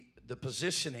the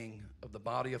positioning of the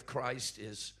body of Christ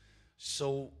is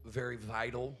so very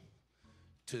vital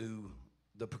to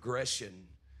the progression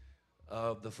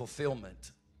of the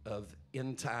fulfillment of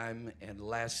end time and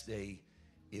last day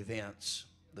events,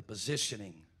 the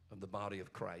positioning of the body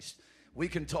of Christ. We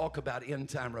can talk about end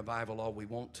time revival all we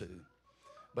want to,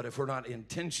 but if we're not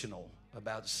intentional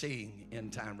about seeing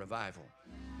end time revival,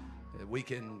 we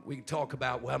can talk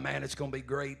about, well, man, it's going to be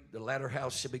great. The latter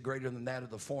house should be greater than that of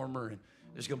the former, and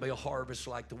there's going to be a harvest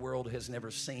like the world has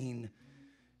never seen.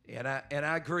 And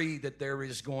I agree that there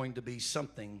is going to be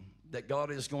something that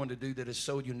God is going to do that is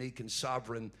so unique and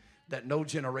sovereign that no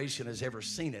generation has ever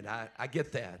seen it. I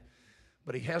get that.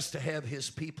 But he has to have his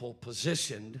people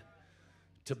positioned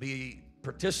to be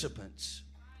participants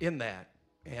in that.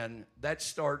 And that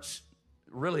starts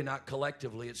really not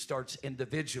collectively, it starts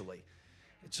individually.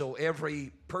 And so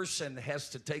every person has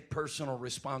to take personal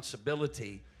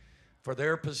responsibility for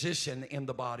their position in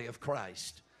the body of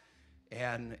Christ.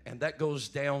 And that goes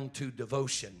down to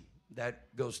devotion.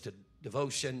 That goes to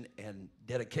devotion and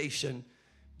dedication,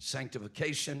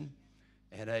 sanctification,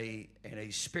 and a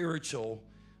spiritual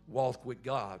walk with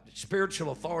God.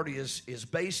 Spiritual authority is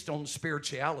based on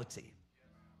spirituality.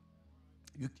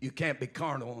 You can't be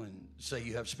carnal and say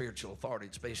you have spiritual authority.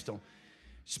 It's based on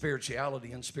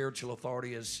spirituality, and spiritual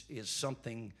authority is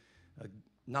something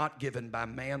not given by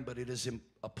man, but it is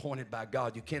appointed by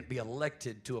God. You can't be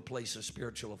elected to a place of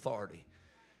spiritual authority.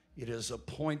 It is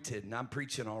appointed, and I'm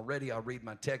preaching already. I'll read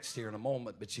my text here in a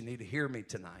moment, but you need to hear me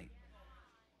tonight.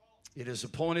 It is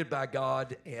appointed by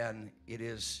God, and it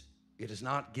is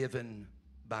not given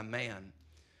by man.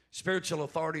 Spiritual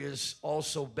authority is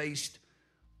also based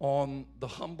on the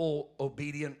humble,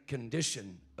 obedient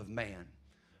condition of man.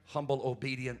 Humble,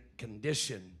 obedient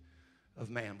condition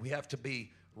of man. We have to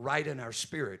be right in our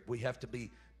spirit. We have to be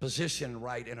positioned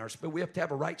right in our spirit. We have to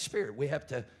have a right spirit. We have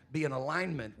to be in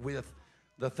alignment with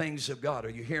the things of God. Are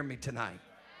you hearing me tonight?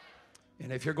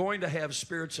 And if you're going to have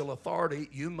spiritual authority,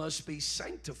 you must be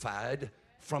sanctified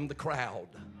from the crowd.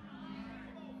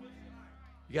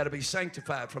 You got to be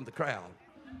sanctified from the crowd.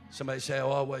 Somebody say,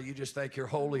 oh, well, you just think you're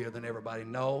holier than everybody.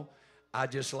 No, I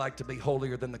just like to be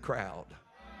holier than the crowd.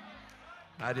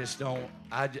 I just don't,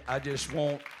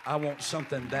 I want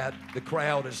something that the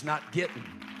crowd is not getting.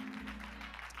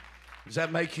 Does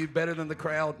that make you better than the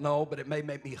crowd? No, but it may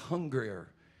make me hungrier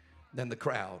than the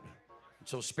crowd.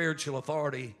 So spiritual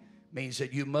authority means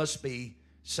that you must be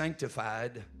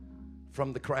sanctified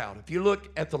from the crowd. If you look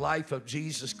at the life of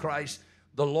Jesus Christ,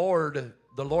 the Lord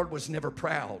was never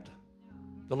proud.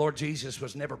 The Lord Jesus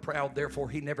was never proud, therefore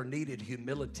he never needed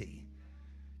humility.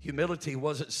 Humility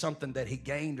wasn't something that he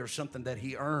gained or something that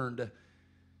he earned.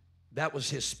 That was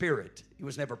his spirit. He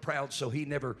was never proud, so he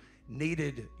never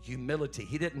needed humility.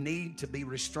 He didn't need to be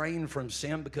restrained from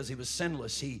sin because he was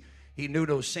sinless. He knew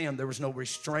no sin. There was no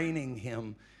restraining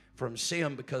him from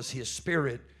sin because his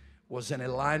spirit was in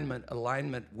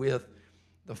alignment with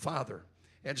the Father.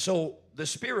 And so the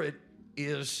spirit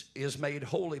is made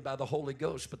holy by the Holy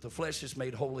Ghost, but the flesh is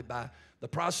made holy by the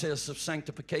process of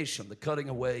sanctification, the cutting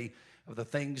away of the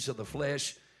things of the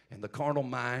flesh and the carnal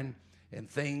mind and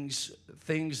things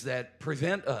that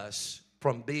prevent us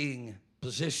from being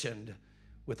positioned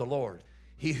with the Lord.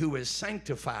 He who is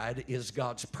sanctified is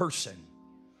God's person.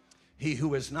 He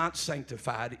who is not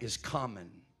sanctified is common.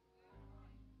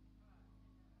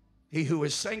 He who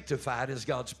is sanctified is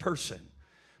God's person,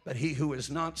 but he who is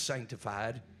not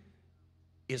sanctified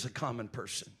is a common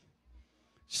person.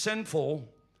 Sinful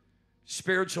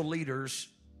spiritual leaders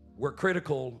were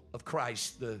critical of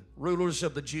Christ. The rulers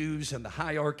of the Jews and the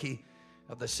hierarchy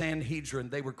of the Sanhedrin,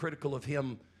 they were critical of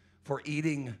him for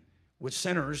eating with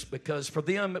sinners because for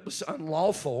them it was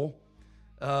unlawful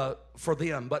for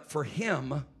them. But for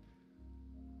him,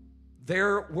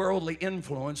 their worldly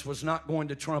influence was not going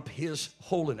to trump his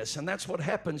holiness. And that's what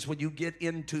happens when you get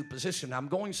into position. I'm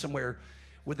going somewhere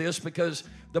with this because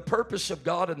the purpose of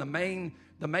God and the main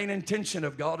intention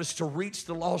of God is to reach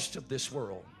the lost of this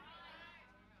world.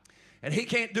 And he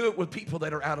can't do it with people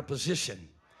that are out of position.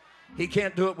 He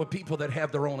can't do it with people that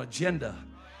have their own agenda.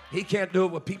 He can't do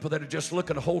it with people that are just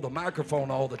looking to hold a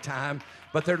microphone all the time,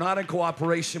 but they're not in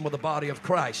cooperation with the body of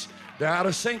Christ. They're out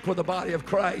of sync with the body of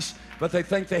Christ, but they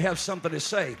think they have something to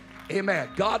say. Amen.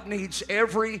 God needs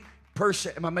every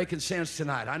person. Am I making sense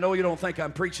tonight? I know you don't think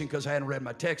I'm preaching because I hadn't read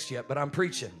my text yet, but I'm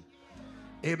preaching.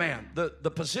 Amen.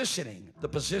 The positioning,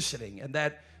 and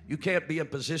that you can't be in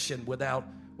position without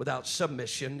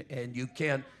submission, and you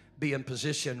can't be in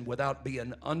position without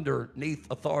being underneath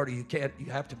authority.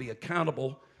 You have to be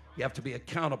accountable. You have to be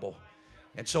accountable.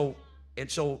 And so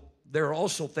there are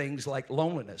also things like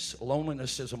loneliness.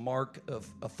 Loneliness is a mark of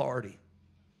authority.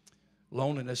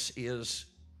 Loneliness is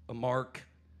a mark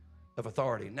of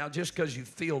authority. Now, just because you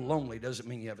feel lonely doesn't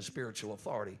mean you have a spiritual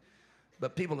authority.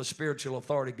 But people of spiritual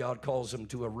authority, God calls them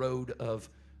to a road of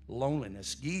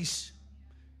loneliness. Geese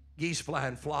fly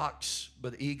in flocks,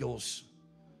 but eagles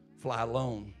fly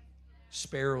alone.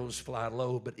 Sparrows fly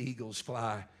low, but eagles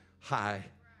fly high.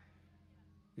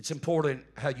 It's important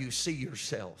how you see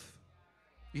yourself.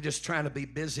 You're just trying to be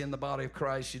busy in the body of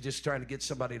Christ. You're just trying to get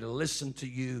somebody to listen to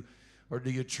you. Or do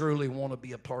you truly want to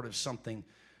be a part of something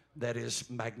that is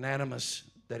magnanimous,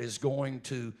 that is going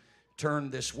to turn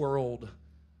this world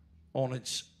on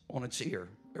its ear?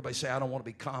 Everybody say, I don't want to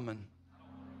be common.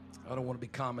 I don't want to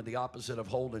be common. The opposite of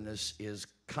holiness is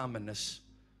commonness,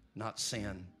 not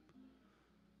sin.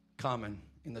 Common.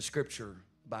 In the scripture,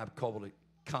 the Bible called it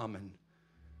common.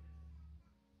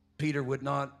 Peter would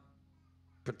not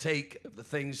partake of the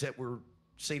things that were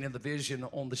seen in the vision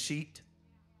on the sheet.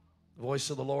 The voice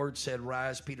of the Lord said,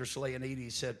 rise, Peter, slay and eat. He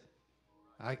said,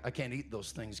 I can't eat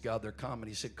those things, God, they're common.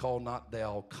 He said, call not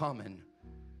thou common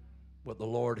what the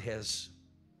Lord has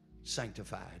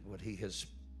sanctified, what he has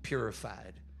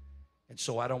purified. And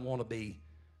so I don't want to be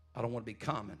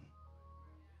common.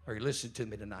 Are you listening to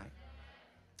me tonight?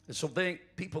 And so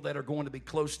people that are going to be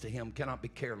close to him cannot be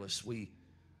careless. We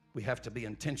have to be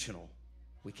intentional.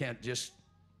 We can't just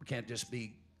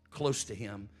be close to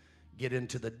him, get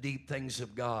into the deep things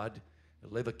of God,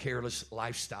 and live a careless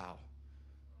lifestyle,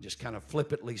 just kind of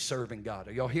flippantly serving God.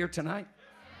 Are y'all here tonight?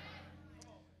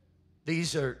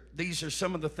 These are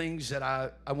some of the things that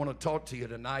I want to talk to you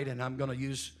tonight, and I'm going to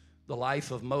use the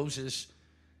life of Moses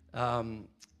in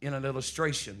an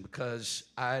illustration, because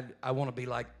I want to be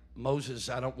like Moses.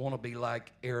 I don't want to be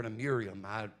like Aaron and Miriam.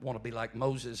 I want to be like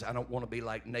Moses. I don't want to be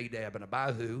like Nadab and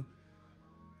Abihu,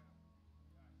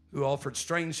 who offered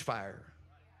strange fire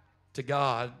to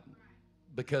God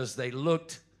because they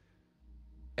looked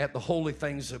at the holy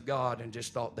things of God and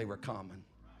just thought they were common.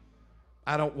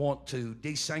 I don't want to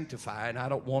desanctify, and I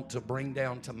don't want to bring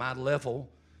down to my level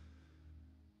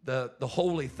the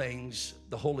holy things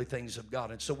of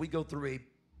God. And so we go through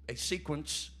a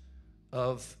sequence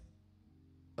of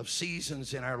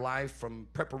seasons in our life, from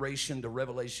preparation to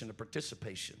revelation to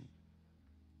participation.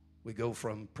 We go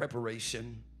from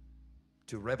preparation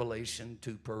to revelation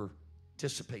to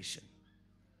participation.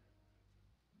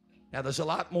 Now, there's a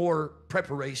lot more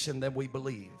preparation than we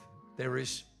believe. There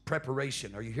is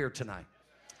preparation. Are you here tonight?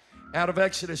 Out of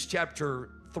Exodus chapter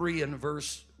 3 and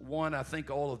verse 1, I think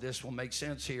all of this will make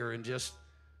sense here in just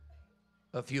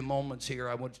a few moments here.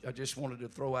 I just wanted to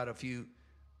throw out a few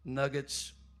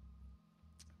nuggets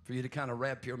for you to kind of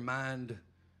wrap your mind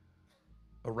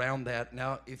around that.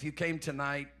 Now, if you came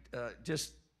tonight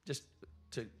just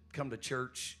to come to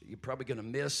church, you're probably going to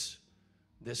miss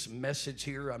this message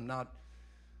here. I'm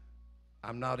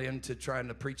not into trying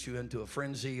to preach you into a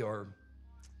frenzy or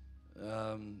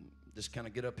just kind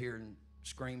of get up here and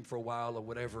scream for a while or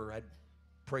whatever. I'd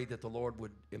pray that the Lord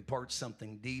would impart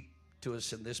something deep to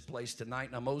us in this place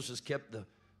tonight. Now, Moses kept the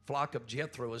flock of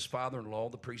Jethro, his father-in-law,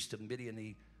 the priest of Midian.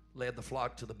 He led the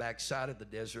flock to the backside of the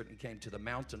desert and came to the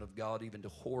mountain of God, even to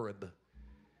Horeb.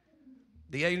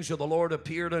 The angel of the Lord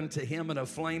appeared unto him in a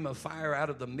flame of fire out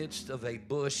of the midst of a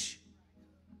bush.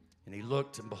 And he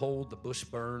looked, and behold, the bush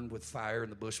burned with fire,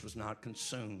 and the bush was not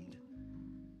consumed.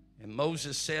 And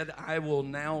Moses said, I will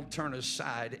now turn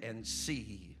aside and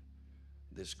see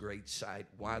this great sight,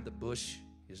 why the bush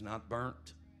is not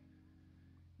burnt.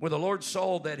 When the Lord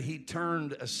saw that he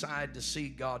turned aside to see,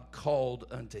 God called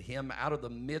unto him out of the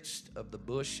midst of the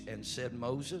bush and said,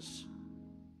 Moses,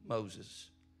 Moses.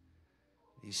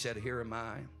 He said, here am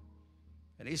I.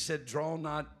 And he said, draw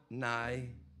not nigh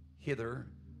hither.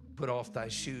 Put off thy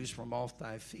shoes from off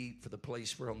thy feet, for the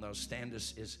place whereon thou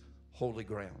standest is holy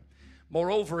ground.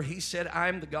 Moreover, he said, I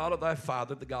am the God of thy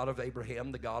father, the God of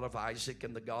Abraham, the God of Isaac,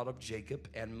 and the God of Jacob.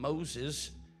 And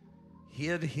Moses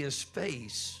hid his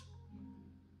face,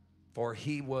 for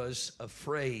he was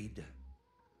afraid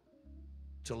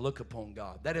to look upon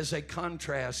God. That is a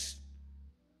contrast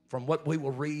from what we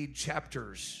will read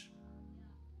chapters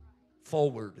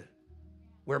forward,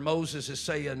 where Moses is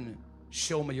saying,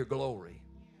 show me your glory.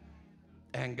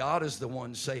 And God is the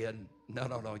one saying,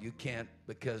 no, you can't,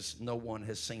 because no one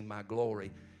has seen my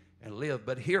glory and live.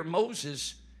 But here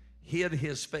Moses hid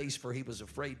his face, for he was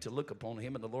afraid to look upon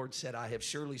him. And the Lord said, I have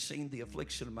surely seen the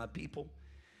affliction of my people,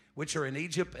 which are in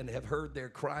Egypt, and have heard their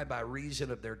cry by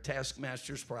reason of their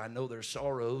taskmasters, for I know their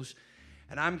sorrows.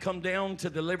 And I'm come down to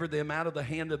deliver them out of the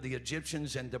hand of the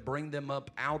Egyptians, and to bring them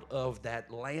up out of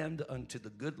that land unto the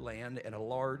good land, and a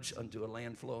large unto a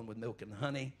land flowing with milk and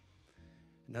honey.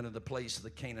 none of the place of the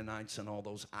Canaanites and all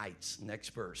those ites. Next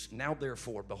verse. Now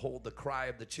therefore, behold, the cry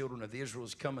of the children of Israel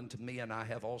is come unto me, and I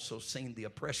have also seen the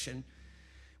oppression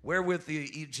wherewith the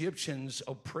Egyptians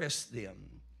oppressed them.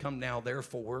 Come now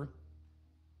therefore,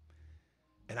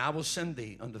 and I will send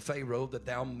thee unto Pharaoh, that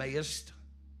thou mayest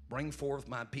bring forth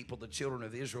my people, the children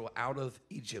of Israel, out of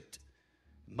Egypt.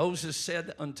 Moses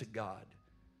said unto God,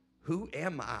 who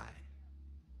am I,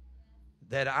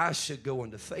 that I should go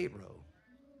unto Pharaoh,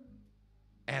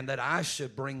 and that I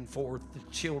should bring forth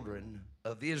the children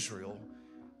of Israel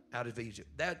out of Egypt?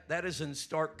 That is in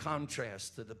stark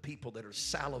contrast to the people that are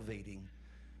salivating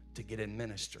to get in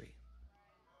ministry.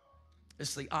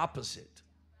 It's the opposite.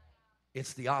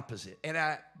 It's the opposite. And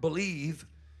I believe,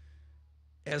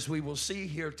 as we will see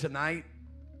here tonight,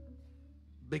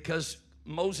 because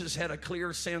Moses had a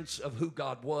clear sense of who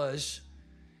God was,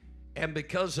 and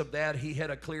because of that, he had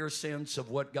a clear sense of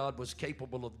what God was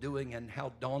capable of doing and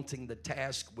how daunting the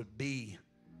task would be.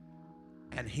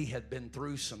 And he had been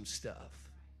through some stuff.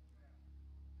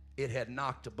 It had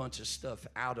knocked a bunch of stuff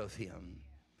out of him.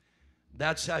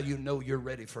 That's how you know you're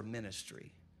ready for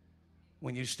ministry.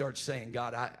 When you start saying,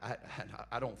 God,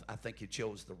 I think you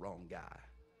chose the wrong guy.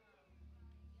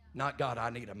 Not, God, I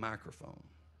need a microphone.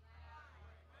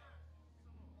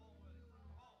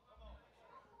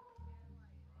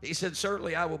 He said,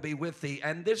 certainly I will be with thee,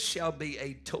 and this shall be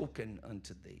a token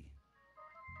unto thee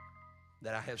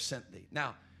that I have sent thee.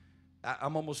 Now,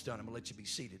 I'm almost done. I'm going to let you be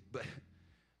seated. But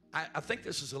I think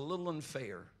this is a little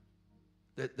unfair.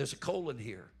 There's a colon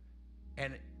here.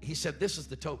 And he said, this is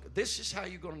the token. This is how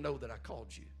you're going to know that I called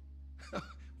you.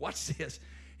 Watch this.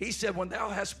 He said, when thou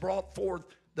hast brought forth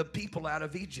the people out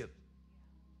of Egypt,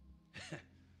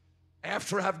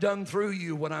 after I've done through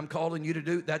you what I'm calling you to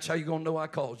do, that's how you're going to know I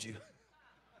called you.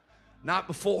 Not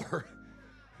before.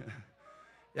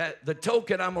 The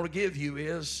token I'm going to give you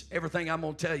is everything I'm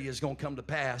going to tell you is going to come to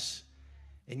pass,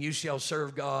 and you shall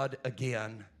serve God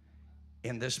again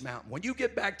in this mountain. When you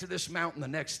get back to this mountain the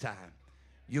next time,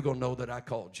 you're going to know that I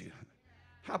called you.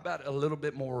 How about a little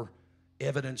bit more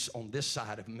evidence on this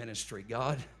side of ministry,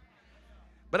 God?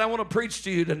 But I want to preach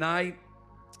to you tonight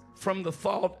from the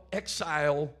thought,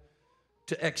 exile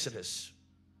to Exodus.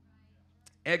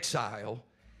 Exile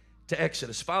to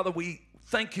Exodus. Father, we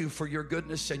thank you for your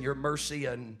goodness and your mercy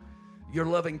and your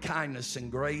loving kindness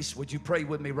and grace. Would you pray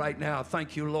with me right now?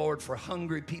 Thank you, Lord, for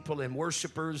hungry people and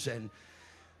worshipers and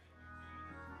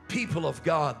people of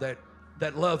God that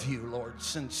love you, Lord,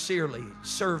 sincerely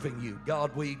serving you.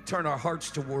 God, we turn our hearts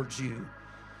towards you.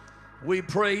 We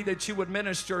pray that you would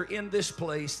minister in this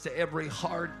place to every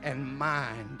heart and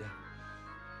mind.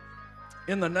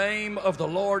 In the name of the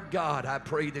Lord God, I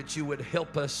pray that you would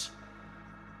help us.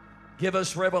 Give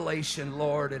us revelation,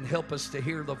 Lord, and help us to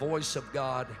hear the voice of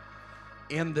God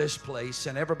in this place.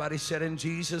 And everybody said, in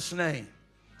Jesus' name,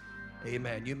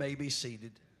 amen. You may be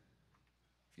seated.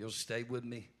 If you'll stay with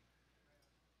me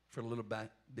for a little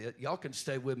bit. Y'all can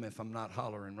stay with me if I'm not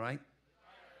hollering, right?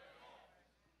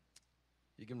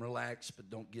 You can relax, but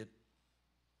don't get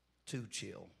too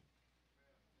chill.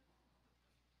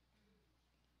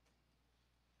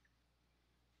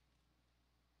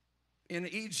 In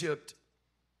Egypt,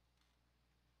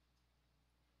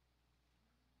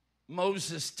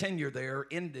 Moses' tenure there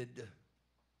ended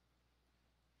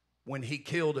when he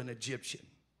killed an Egyptian.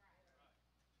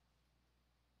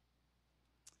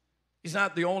 He's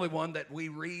not the only one that we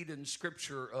read in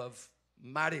Scripture of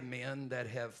mighty men that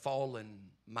have fallen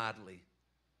mightily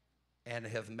and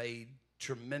have made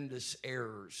tremendous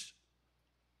errors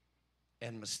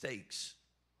and mistakes.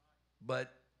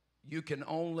 But you can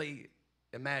only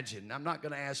imagine. I'm not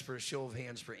going to ask for a show of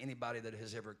hands for anybody that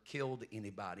has ever killed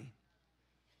anybody,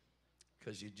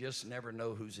 because you just never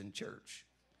know who's in church.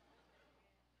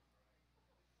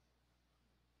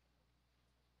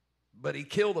 But he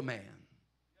killed a man.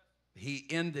 He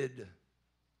ended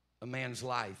a man's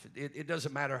life. It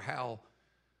doesn't matter how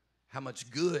much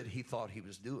good he thought he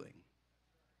was doing.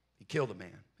 He killed a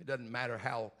man. It doesn't matter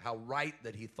how right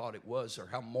that he thought it was or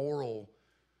how moral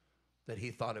that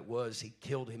he thought it was. He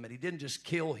killed him. And he didn't just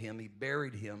kill him. He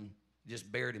buried him. He just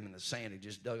buried him in the sand. He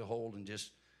just dug a hole and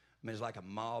it's like a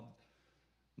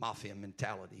mafia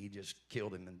mentality. He just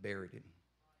killed him and buried him.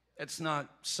 That's not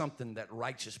something that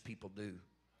righteous people do.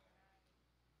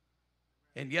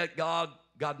 And yet God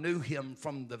knew him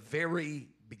from the very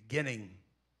beginning,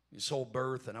 his whole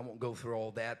birth, and I won't go through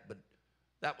all that, but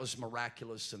that was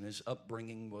miraculous, and his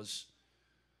upbringing was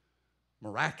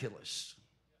miraculous.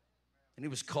 And he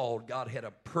was called. God had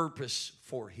a purpose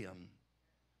for him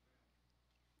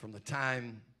from the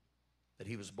time that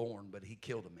he was born, but he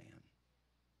killed a man.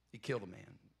 He killed a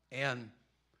man. And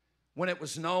When it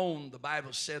was known, the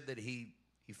Bible said that he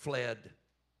fled.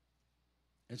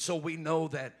 And so we know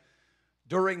that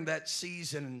during that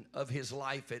season of his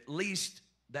life, at least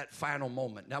that final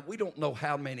moment. Now, we don't know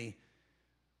how many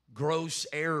gross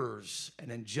errors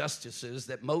and injustices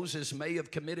that Moses may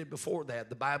have committed before that.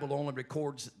 The Bible only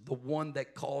records the one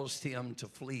that caused him to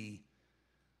flee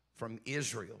from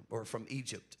Israel or from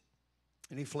Egypt.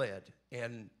 And he fled.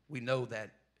 And we know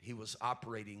that he was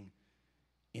operating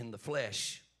in the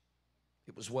flesh.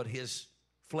 It was what his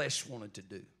flesh wanted to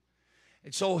do.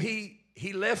 And so he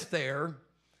left there,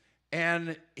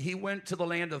 and he went to the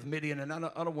land of Midian. And I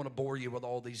don't want to bore you with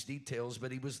all these details,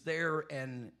 but he was there,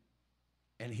 and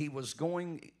he was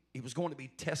going to be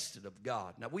tested of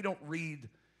God. Now, we don't read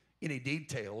any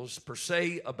details per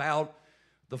se about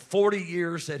the 40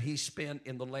 years that he spent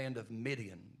in the land of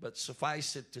Midian, but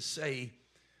suffice it to say,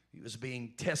 he was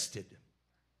being tested.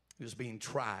 He was being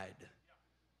tried.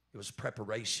 It was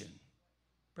preparation.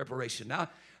 Preparation. Now,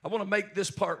 I want to make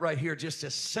this part right here just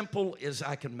as simple as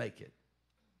I can make it.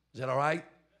 Is that all right?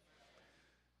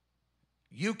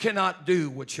 You cannot do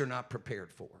what you're not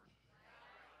prepared for.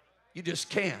 You just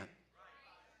can't.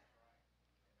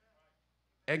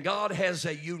 And God has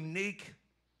a unique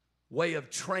way of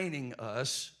training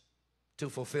us to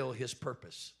fulfill his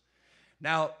purpose.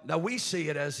 Now we see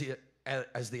it as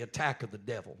the attack of the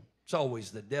devil. It's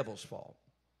always the devil's fault.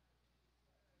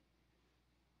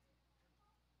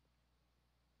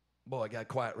 Boy, I got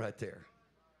quiet right there.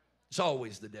 It's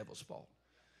always the devil's fault.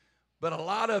 But a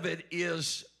lot of it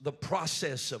is the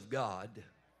process of God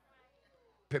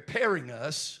preparing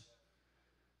us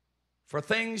for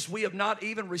things we have not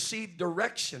even received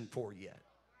direction for yet.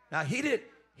 Now, he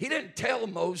didn't tell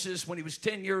Moses when he was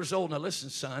 10 years old, now listen,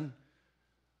 son,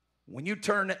 when you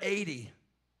turn 80,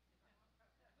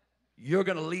 you're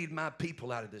going to lead my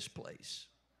people out of this place.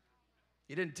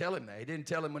 He didn't tell him that. He didn't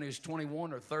tell him when he was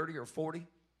 21 or 30 or 40.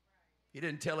 He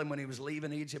didn't tell him when he was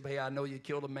leaving Egypt, hey, I know you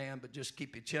killed a man, but just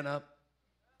keep your chin up.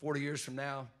 40 years from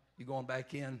now, you're going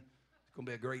back in. It's going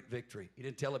to be a great victory. He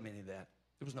didn't tell him any of that.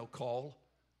 There was no call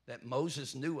that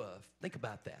Moses knew of. Think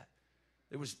about that.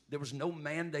 There was no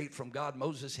mandate from God.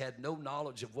 Moses had no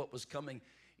knowledge of what was coming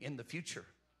in the future.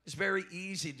 It's very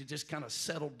easy to just kind of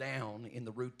settle down in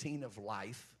the routine of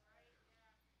life,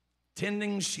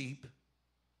 tending sheep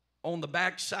on the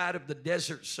backside of the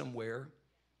desert somewhere,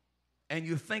 and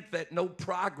you think that no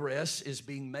progress is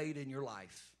being made in your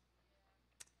life.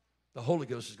 The Holy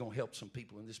Ghost is going to help some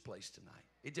people in this place tonight.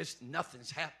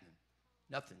 Nothing's happening.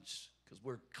 Nothing's, because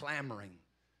we're clamoring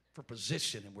for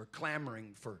position, and we're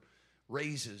clamoring for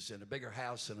raises and a bigger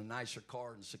house and a nicer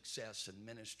car and success and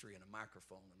ministry and a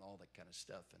microphone and all that kind of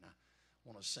stuff. And I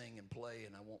want to sing and play,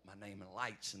 and I want my name in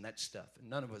lights and that stuff. And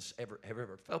none of us have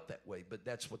ever felt that way, but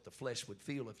that's what the flesh would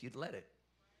feel if you'd let it.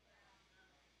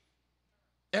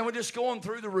 And we're just going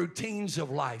through the routines of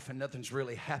life, and nothing's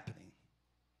really happening.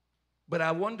 But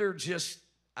I wonder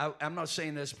I'm not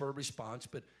saying this for a response,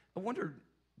 but I wonder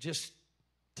just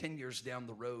 10 years down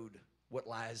the road what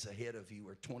lies ahead of you,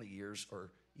 or 20 years,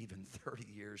 or even 30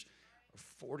 years, or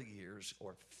 40 years,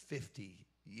 or 50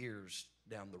 years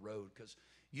down the road. Because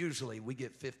usually we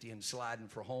get 50 and sliding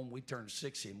for home. We turn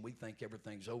 60 and we think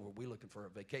everything's over. We're looking for a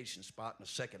vacation spot and a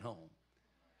second home.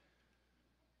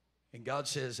 And God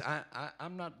says,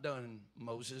 I'm not done,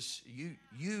 Moses. You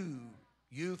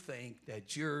think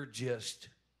that you're just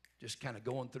kind of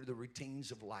going through the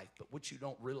routines of life. But what you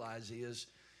don't realize is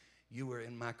you are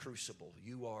in my crucible.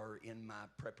 You are in my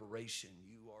preparation.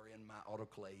 You are in my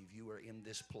autoclave. You are in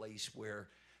this place where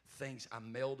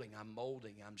I'm melding, I'm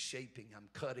molding, I'm shaping, I'm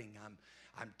cutting,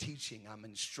 I'm teaching, I'm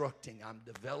instructing, I'm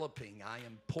developing, I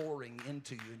am pouring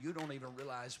into you. And you don't even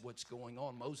realize what's going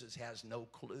on. Moses has no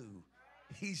clue.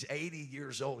 He's 80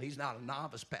 years old. He's not a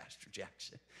novice, Pastor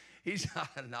Jackson. He's not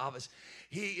a novice.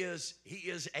 He is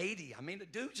 80. I mean, the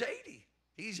dude's 80.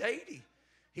 He's 80.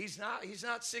 He's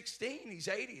not 16. He's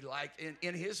 80. Like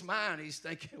in his mind, he's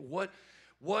thinking, what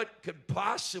could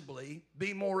possibly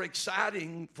be more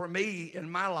exciting for me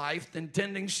in my life than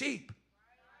tending sheep?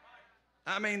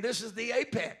 I mean, this is the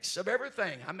apex of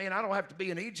everything. I mean, I don't have to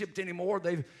be in Egypt anymore.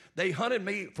 They hunted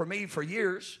me for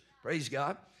years. Praise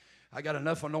God. I got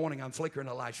enough anointing. I'm flickering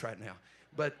the lights right now.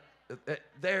 But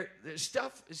there's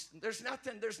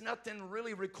nothing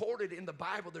really recorded in the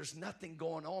Bible. There's nothing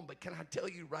going on. But can I tell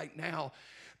you right now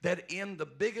that in the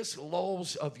biggest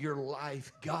lulls of your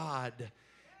life, God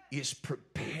is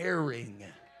preparing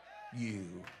you.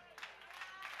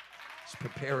 He's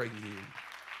preparing you.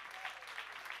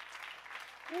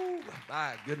 Ooh,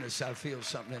 my goodness, I feel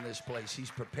something in this place.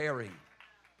 He's preparing.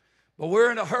 But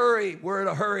we're in a hurry. We're in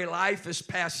a hurry. Life is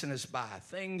passing us by.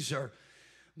 Things are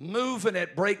moving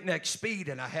at breakneck speed,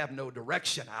 and I have no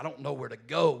direction. I don't know where to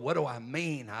go. What do I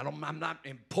mean? I'm not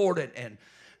important, and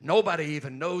nobody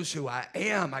even knows who I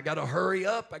am. I got to hurry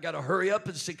up. I got to hurry up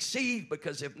and succeed,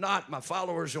 because if not, my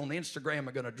followers on Instagram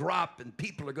are going to drop, and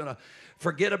people are going to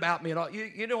forget about me. And all.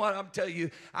 You know what? I'm telling you,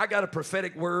 I got a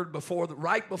prophetic word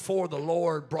right before the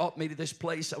Lord brought me to this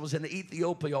place. I was in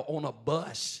Ethiopia on a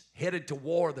bus headed to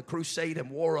war, the crusade in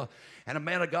war. And a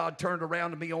man of God turned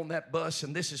around to me on that bus,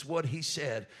 and this is what he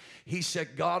said. He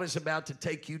said, God is about to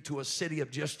take you to a city of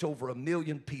just over 1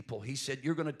 million people. He said,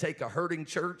 you're going to take a hurting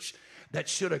church that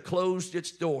should have closed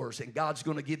its doors, and God's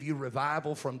going to give you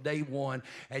revival from day one,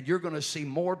 and you're going to see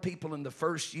more people in the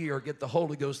first year get the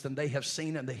Holy Ghost than they have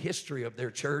seen in the history of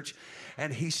their church.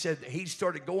 And he said, he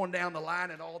started going down the line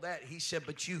and all that. He said,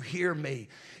 but you hear me.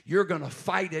 You're going to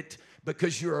fight it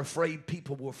because you're afraid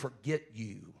people will forget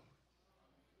you.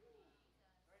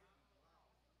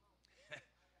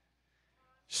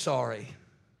 Sorry,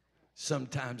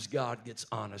 sometimes God gets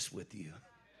honest with you.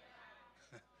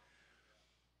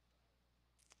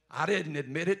 I didn't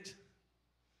admit it,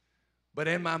 but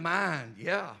in my mind,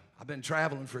 yeah, I've been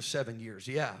traveling for 7 years.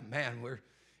 Yeah, man,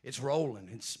 it's rolling.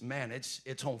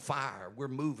 It's on fire. We're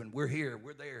moving. We're here.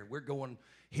 We're there. We're going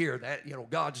here. That,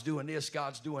 God's doing this.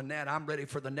 God's doing that. I'm ready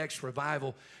for the next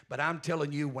revival. But I'm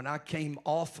telling you, when I came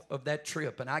off of that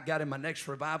trip and I got in my next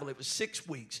revival, it was 6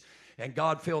 weeks. And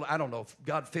God filled, I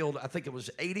think it was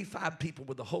 85 people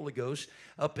with the Holy Ghost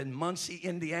up in Muncie,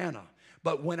 Indiana.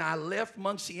 But when I left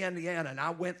Muncie, Indiana, and I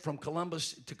went from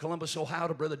Columbus, Ohio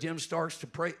to Brother Jim Starks to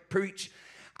preach,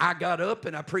 I got up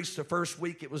and I preached the first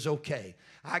week. It was okay.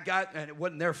 And it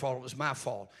wasn't their fault. It was my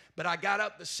fault. But I got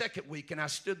up the second week and I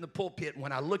stood in the pulpit. And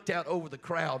when I looked out over the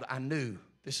crowd, I knew,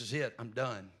 this is it. I'm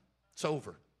done. It's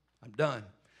over. I'm done.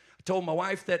 I told my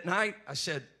wife that night, I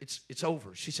said, it's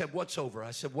over. She said, what's over?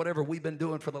 I said, whatever we've been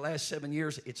doing for the last 7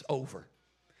 years, it's over.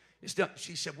 It's done.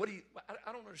 She said,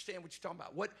 I don't understand what you're talking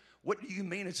about. What do you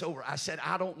mean it's over? I said,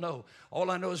 I don't know. All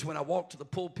I know is when I walked to the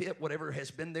pulpit, whatever has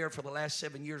been there for the last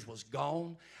 7 years was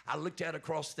gone. I looked out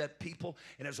across that people,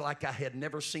 and it was like I had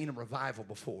never seen a revival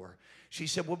before. She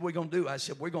said, what are we going to do? I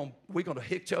said, we're going to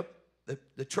hitch up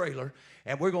the trailer,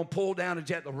 and we're going to pull down to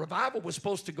Jackson. The revival was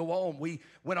supposed to go on. We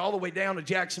went all the way down to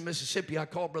Jackson, Mississippi. I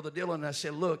called Brother Dylan, and I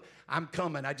said, look, I'm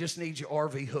coming. I just need your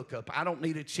RV hookup. I don't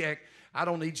need a check. I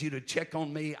don't need you to check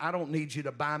on me. I don't need you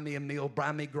to buy me a meal,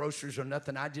 buy me groceries or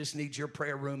nothing. I just need your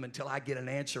prayer room until I get an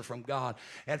answer from God.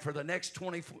 And for the next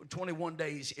 21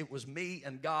 days, it was me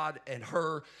and God and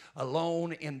her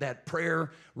alone in that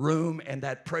prayer room and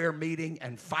that prayer meeting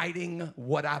and fighting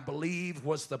what I believe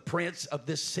was the prince of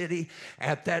this city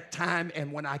at that time.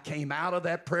 And when I came out of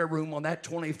that prayer room on that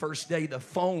 21st day, the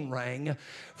phone rang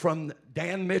from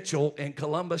Dan Mitchell in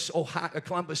Columbus,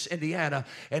 Indiana,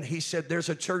 and he said, there's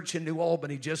a church in New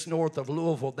Albany just north of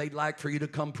Louisville. They'd like for you to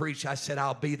come preach. I said,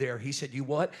 I'll be there. He said, you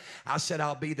what? I said,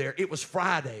 I'll be there. It was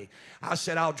Friday. I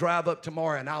said, I'll drive up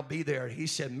tomorrow and I'll be there. He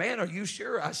said, man, are you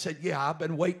sure? I said, yeah, I've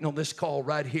been waiting on this call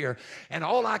right here. And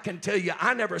all I can tell you,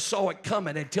 I never saw it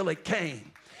coming until it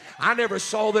came. I never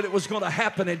saw that it was going to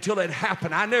happen until it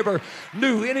happened. I never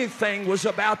knew anything was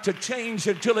about to change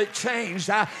until it changed.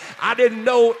 I didn't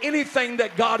know anything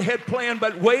that God had planned,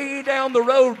 but way down the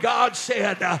road, God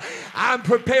said, I'm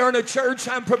preparing a church,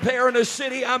 I'm preparing a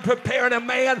city, I'm preparing a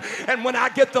man, and when I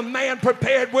get the man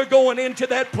prepared, we're going into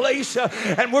that place,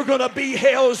 and we're going to be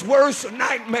hell's worst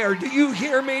nightmare. Do you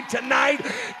hear me tonight?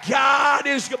 God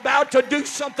is about to do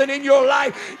something in your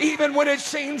life, even when it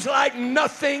seems like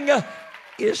nothing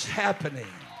is happening.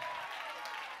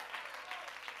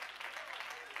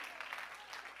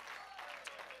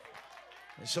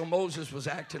 And so Moses was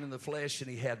acting in the flesh, and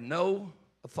he had no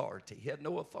authority. He had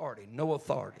no authority, no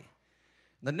authority.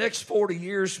 The next 40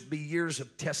 years would be years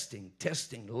of testing,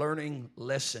 learning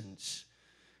lessons.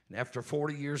 And after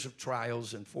 40 years of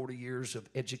trials and 40 years of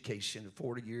education and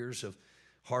 40 years of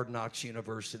Hard Knocks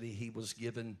University, he was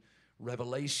given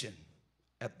revelation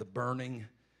at the burning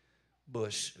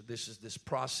bush. This is this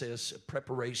process of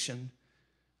preparation,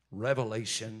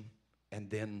 revelation, and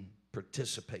then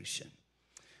participation.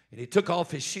 And he took off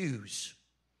his shoes.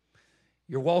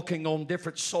 You're walking on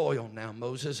different soil now,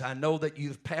 Moses. I know that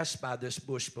you've passed by this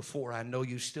bush before. I know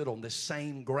you stood on this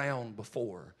same ground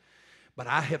before. But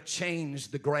I have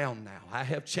changed the ground now. I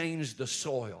have changed the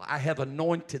soil. I have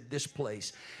anointed this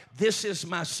place. This is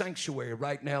my sanctuary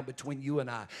right now between you and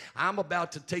I. I'm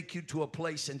about to take you to a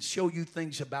place and show you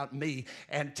things about me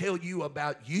and tell you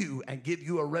about you and give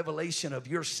you a revelation of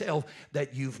yourself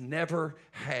that you've never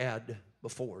had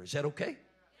before. Is that okay?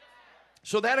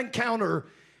 So that encounter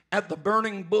at the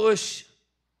burning bush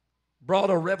brought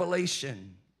a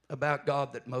revelation about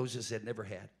God that Moses had never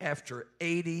had. After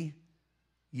 80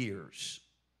 years,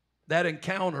 that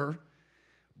encounter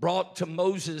brought to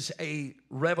Moses a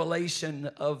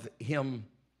revelation of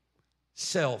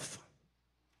himself.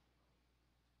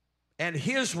 And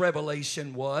his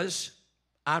revelation was,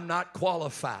 I'm not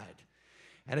qualified.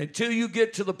 And until you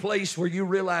get to the place where you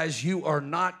realize you are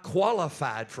not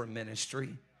qualified for ministry,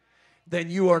 then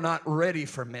you are not ready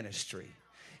for ministry.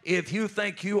 If you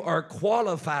think you are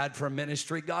qualified for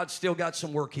ministry, God's still got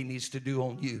some work He needs to do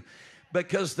on you.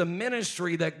 Because the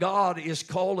ministry that God is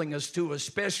calling us to,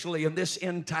 especially in this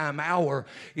end time hour,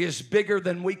 is bigger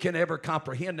than we can ever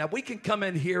comprehend. Now, we can come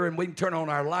in here and we can turn on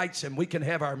our lights and we can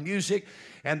have our music,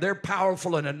 and they're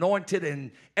powerful and anointed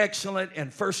and excellent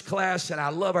and first class, and I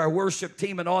love our worship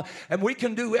team and all, and we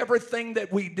can do everything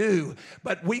that we do,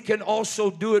 but we can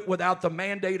also do it without the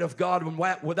mandate of God and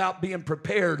without being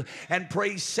prepared and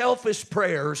pray selfish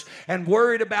prayers and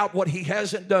worried about what He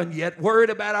hasn't done yet, worried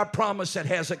about our promise that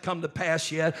hasn't come to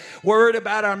pass yet, worried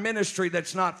about our ministry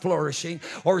that's not flourishing.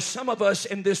 Or some of us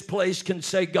in this place can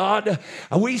say, God,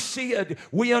 we see it,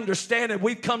 we understand it,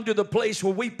 we've come to the place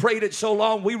where we prayed it so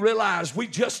long we realize we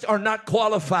just are not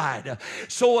qualified.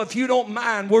 So if you don't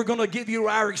mind, we're going to give you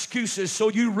our excuses so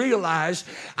you realize,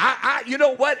 you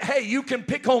know what? Hey, you can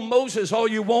pick on Moses all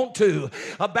you want to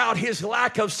about his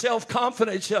lack of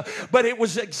self-confidence, but it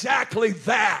was exactly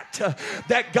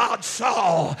that God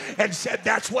saw and said,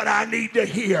 that's what I need to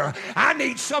hear. I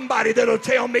need somebody that'll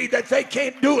tell me that they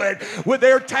can't do it with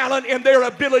their talent and their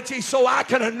ability so I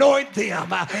can anoint them.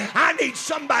 I need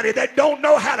somebody that don't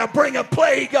know how to bring a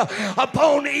plague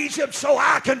upon Egypt so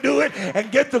I can do it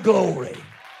and get the glory.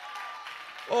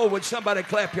 Oh, would somebody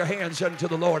clap your hands unto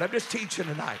the Lord? I'm just teaching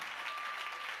tonight.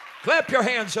 Clap your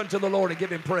hands unto the Lord and give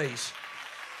Him praise.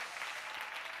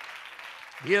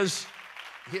 His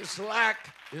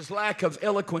lack of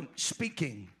eloquent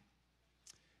speaking,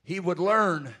 he would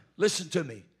learn, listen to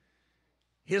me,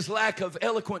 his lack of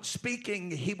eloquent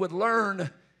speaking, he would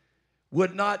learn,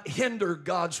 would not hinder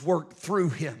God's work through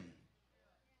him.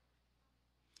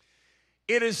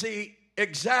 It is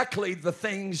exactly the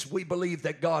things we believe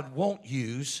that God won't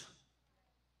use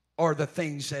are the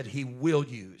things that He will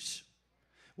use.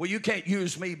 Well, you can't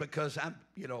use me because I'm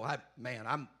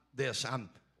this, I'm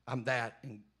that.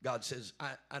 And God says,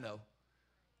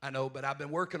 I know, but I've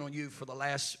been working on you for the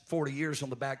last 40 years on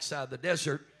the backside of the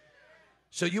desert.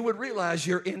 So you would realize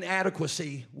your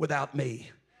inadequacy without me.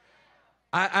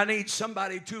 I need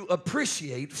somebody to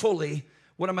appreciate fully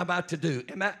what I'm about to do.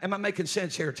 Am I making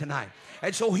sense here tonight?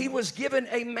 And so he was given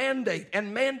a mandate,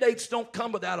 and mandates don't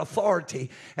come without authority,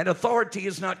 and authority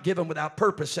is not given without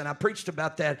purpose. And I preached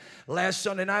about that last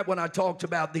Sunday night when I talked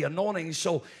about the anointing.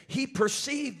 So he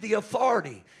perceived the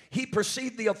authority. He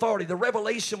perceived the authority. The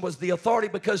revelation was the authority,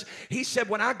 because he said,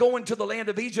 when I go into the land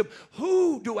of Egypt,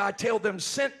 who do I tell them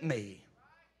sent me?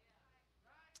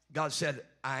 God said,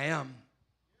 I am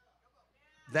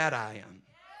that I am.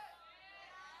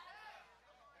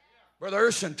 Brother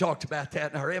Urson talked about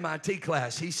that in our MIT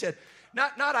class. He said,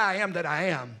 not I am that I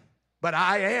am, but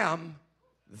I am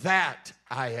that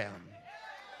I am.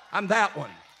 I'm that one.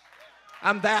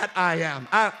 I'm that I am.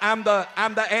 I'm the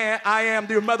I am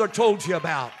your mother told you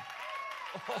about.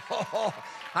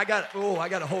 I got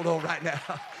to hold on right now.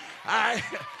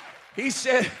 He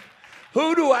said,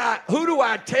 who do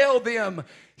I tell them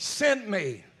sent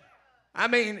me? I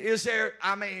mean, is there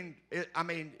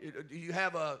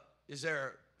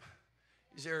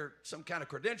some kind of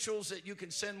credentials that you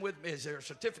can send with me? Is there a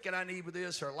certificate I need with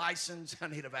this, or a license? I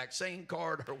need a vaccine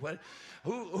card, or what?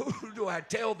 Who do I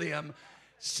tell them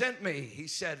sent me? He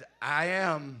said, I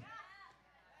am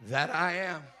that I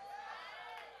am.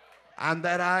 I'm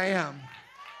that I am.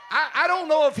 I don't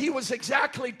know if he was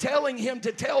exactly telling him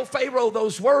to tell Pharaoh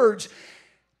those words,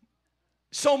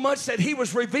 so much that he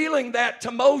was revealing that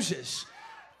to Moses.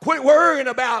 Quit worrying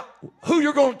about who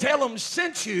you're going to tell them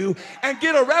sent you, and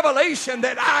get a revelation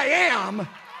that I am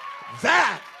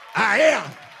that I am.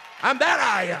 I'm that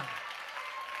I am.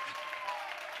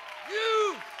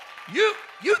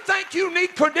 You think you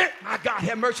need credentials? My God,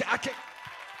 have mercy. I can't.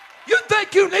 You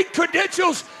think you need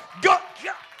credentials? Go.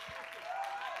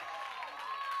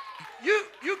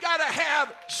 You got to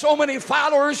have so many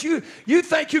followers. You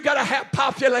think you got to have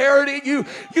popularity. You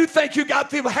think you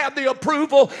got to have the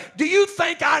approval. Do you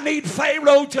think I need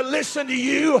Pharaoh to listen to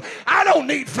you? I don't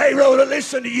need Pharaoh to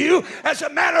listen to you. As a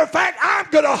matter of fact, I'm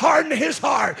going to harden his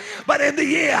heart. But in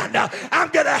the end, I'm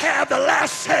going to have the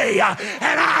last say.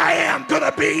 And I am going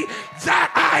to be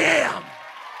that I am.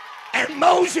 And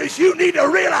Moses, you need to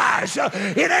realize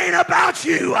it ain't about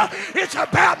you. It's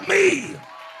about me.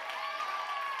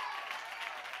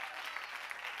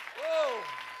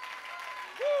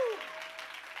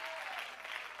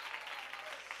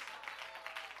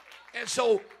 And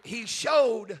so he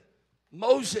showed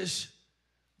Moses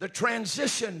the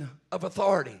transition of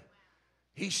authority.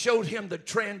 He showed him the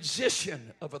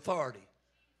transition of authority.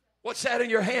 What's that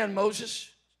in your hand, Moses?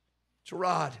 It's a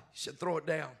rod. He said, throw it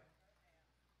down.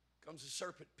 Comes the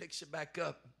serpent, picks it back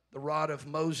up. The rod of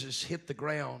Moses hit the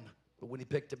ground, but when he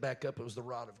picked it back up, it was the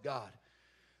rod of God.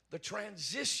 The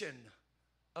transition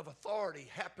of authority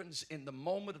happens in the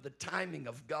moment of the timing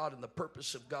of God and the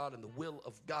purpose of God and the will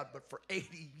of God. But for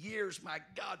 80 years, my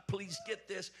God, please get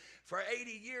this, for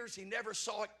 80 years he never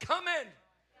saw it coming.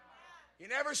 He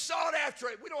never sought after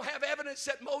it. We don't have evidence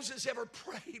that Moses ever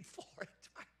prayed for it.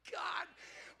 My God,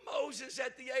 Moses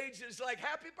at the age is like,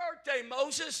 happy birthday,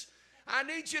 Moses. I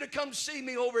need you to come see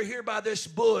me over here by this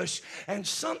bush. And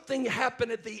something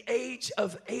happened at the age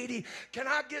of 80. Can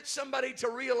I get somebody to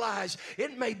realize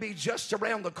it may be just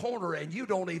around the corner and you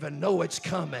don't even know it's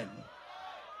coming?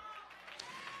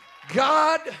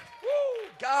 God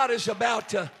is about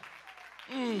to,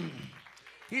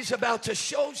 He's about to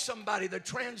show somebody the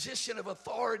transition of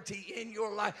authority in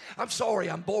your life. I'm sorry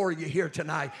I'm boring you here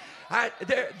tonight.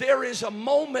 There is a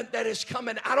moment that is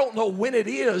coming. I don't know when it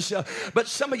is, but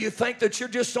some of you think that you're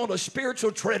just on a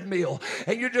spiritual treadmill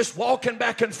and you're just walking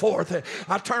back and forth.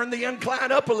 I'll turn the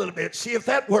incline up a little bit, see if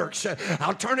that works.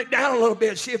 I'll turn it down a little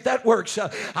bit, see if that works.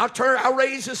 I'll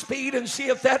raise the speed and see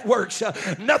if that works.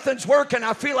 Nothing's working.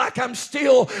 I feel like I'm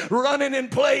still running in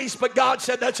place, but God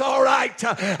said, that's all right.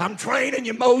 I'm training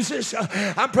you, Moses.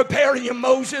 I'm preparing you,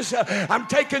 Moses. I'm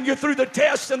taking you through the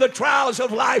tests and the trials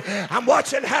of life. I'm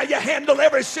watching how you handle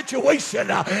every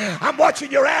situation. I'm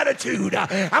watching your attitude.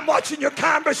 I'm watching your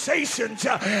conversations.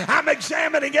 I'm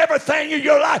examining everything in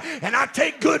your life, and I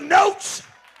take good notes.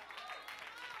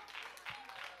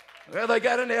 Well, they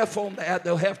got an F on that.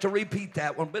 They'll have to repeat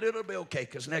that one, but it'll be okay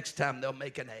because next time they'll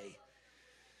make an A.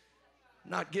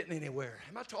 Not getting anywhere.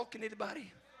 Am I talking to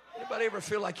anybody? Anybody ever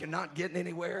feel like you're not getting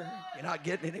anywhere? You're not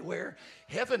getting anywhere?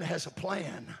 Heaven has a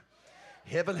plan.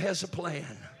 Heaven has a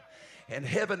plan. And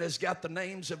heaven has got the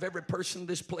names of every person in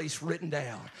this place written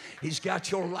down. He's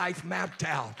got your life mapped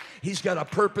out. He's got a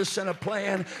purpose and a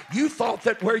plan. You thought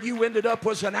that where you ended up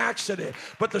was an accident,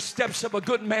 but the steps of a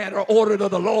good man are ordered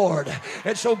of the Lord.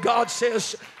 And so God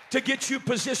says, to get you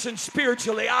positioned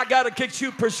spiritually, I got to get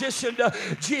you positioned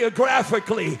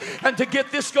geographically. And to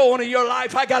get this going in your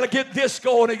life, I got to get this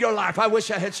going in your life. I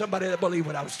wish I had somebody that believed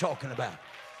what I was talking about.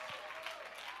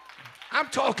 I'm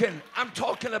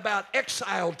talking about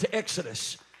exile to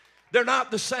Exodus. They're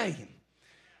not the same.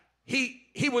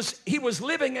 He was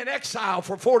living in exile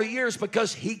for 40 years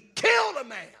because he killed a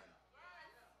man.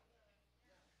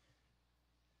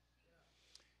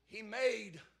 He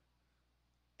made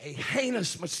a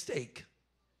heinous mistake.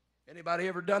 Anybody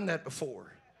ever done that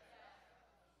before?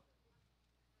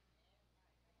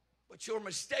 But your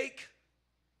mistake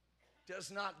does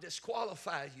not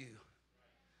disqualify you.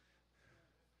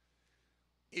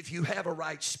 If you have a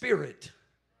right spirit,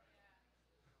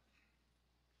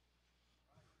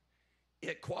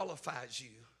 it qualifies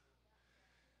you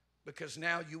because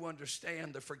now you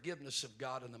understand the forgiveness of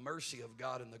God and the mercy of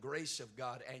God and the grace of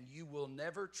God, and you will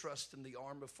never trust in the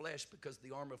arm of flesh because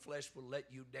the arm of flesh will let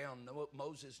you down.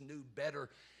 Moses knew better.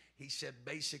 He said,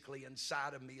 basically,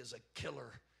 inside of me is a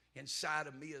killer. Inside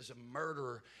of me is a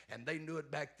murderer, and they knew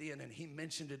it back then, and he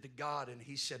mentioned it to God, and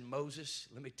he said, Moses,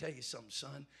 let me tell you something,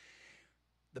 son.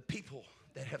 The people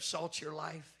that have sought your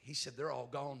life, he said, they're all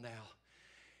gone now.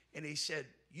 And he said,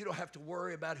 you don't have to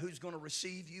worry about who's going to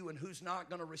receive you and who's not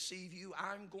going to receive you.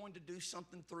 I'm going to do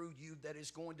something through you that is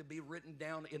going to be written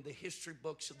down in the history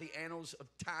books of the annals of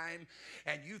time.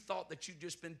 And you thought that you'd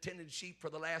just been tending sheep for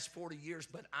the last 40 years,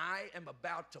 but I am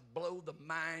about to blow the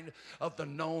mind of the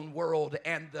known world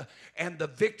and the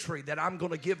victory that I'm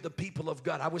going to give the people of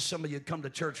God. I wish some of you come to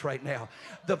church right now.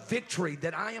 The victory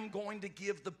that I am going to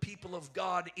give the people of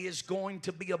God is going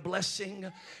to be a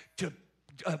blessing to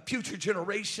future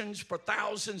generations for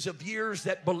thousands of years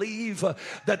that believe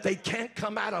that they can't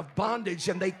come out of bondage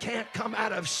and they can't come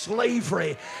out of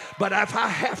slavery. But if I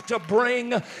have to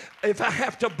bring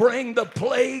the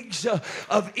plagues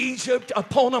of Egypt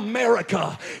upon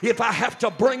America, if I have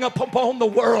to bring up upon the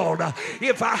world,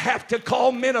 if I have to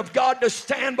call men of God to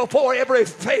stand before every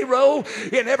Pharaoh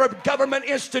in every government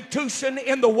institution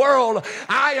in the world,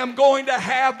 I am going to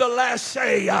have the last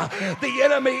say. The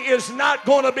enemy is not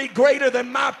going to be greater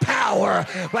than my power,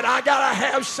 but I gotta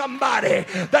have somebody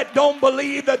that don't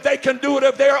believe that they can do it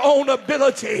of their own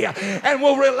ability and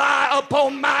will rely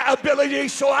upon my ability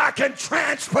so I can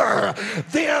transfer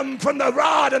them from the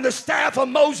rod and the staff of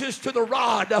Moses to the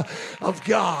rod of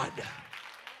God.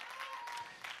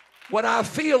 What I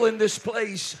feel in this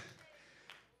place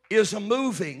is a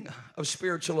moving of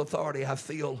spiritual authority. I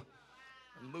feel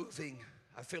a moving.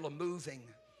 I feel a moving.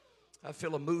 I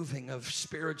feel a moving of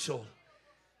spiritual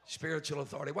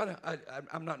authority. Why don't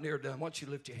I'm not near done. Why don't you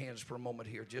lift your hands for a moment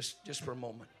here, just for a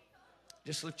moment.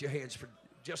 Just lift your hands for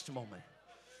just a moment.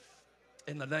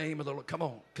 In the name of the Lord. Come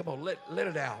on, let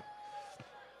it out.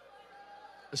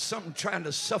 There's something trying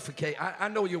to suffocate. I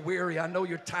know you're weary. I know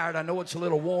you're tired. I know it's a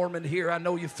little warm in here. I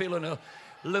know you're feeling a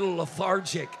little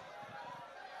lethargic.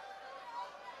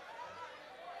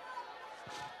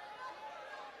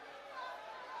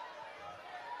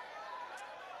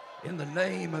 In the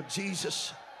name of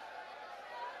Jesus.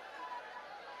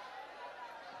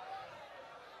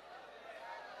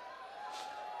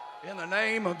 In the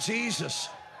name of Jesus.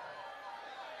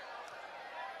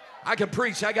 I can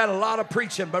preach. I got a lot of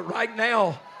preaching, but right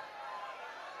now,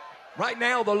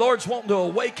 the Lord's wanting to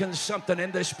awaken something in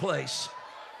this place.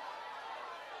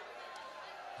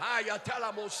 In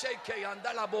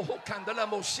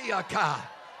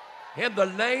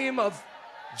the name of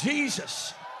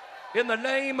Jesus. In the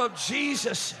name of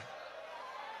Jesus.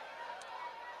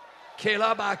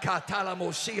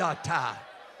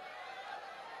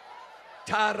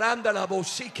 Tarandala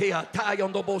bosikia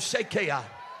tayondo bosekia.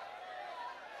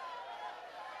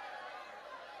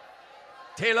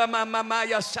 Tela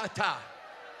mamaya sata.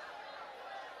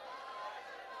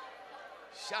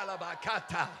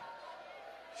 Shalabakata.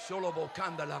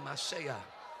 Sholobokanda la masea.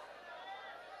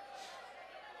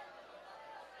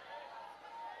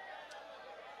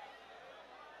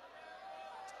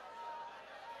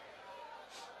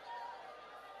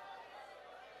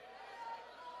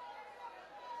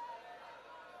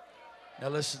 Now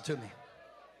listen to me.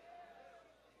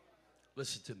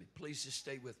 Listen to me. Please just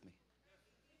stay with me.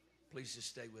 Please just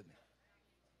stay with me.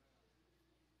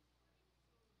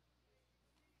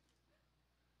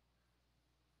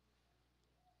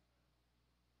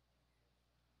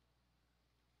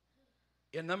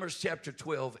 In Numbers chapter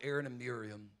 12, Aaron and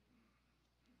Miriam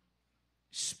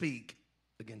speak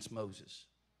against Moses.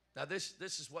 Now this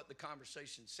is what the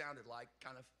conversation sounded like,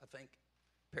 kind of, I think,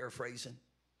 paraphrasing.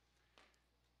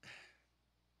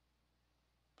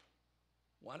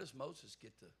 Why does Moses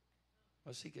get to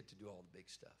do all the big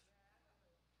stuff?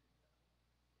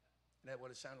 Isn't that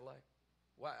what it sounded like?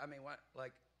 Why? I mean,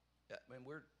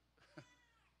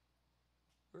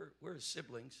 we're his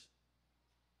siblings.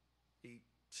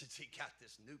 Since he got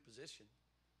this new position,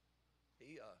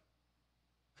 he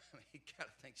kind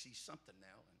of thinks he's something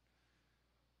now.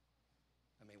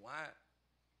 And why?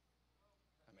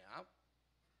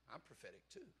 I'm prophetic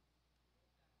too.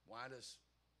 Why does?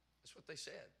 That's what they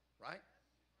said, right?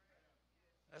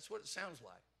 That's what it sounds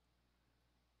like.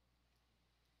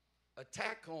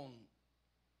 Attack on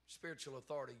spiritual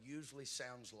authority usually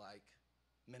sounds like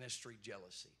ministry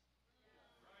jealousy.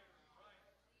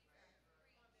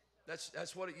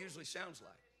 That's what it usually sounds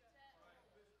like.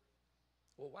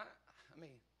 Well, why?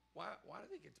 Why do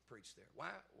they get to preach there? Why?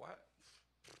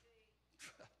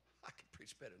 I can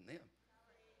preach better than them.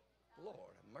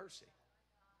 Lord have mercy.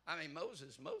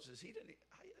 Moses, the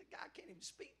guy can't even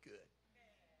speak good.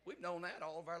 We've known that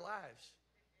all of our lives.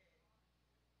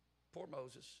 Poor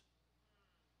Moses.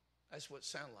 That's what it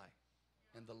sounded like.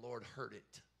 And the Lord heard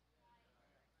it.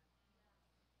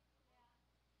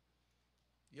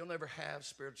 You'll never have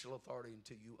spiritual authority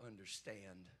until you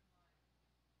understand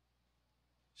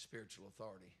spiritual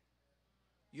authority.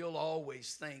 You'll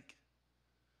always think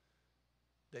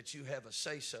that you have a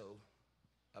say-so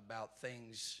about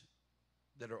things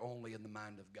that are only in the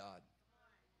mind of God.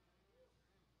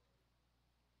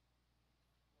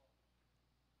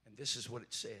 And this is what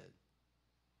it said.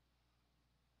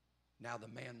 Now the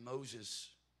man Moses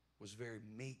was very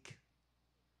meek.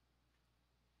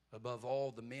 Above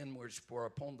all the men which were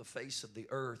upon the face of the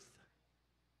earth.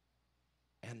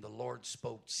 And the Lord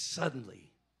spoke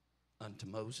suddenly unto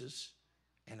Moses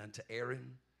and unto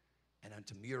Aaron and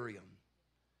unto Miriam.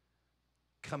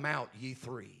 Come out, ye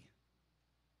three,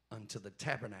 unto the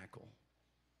tabernacle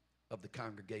of the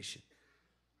congregation.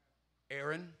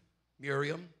 Aaron,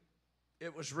 Miriam,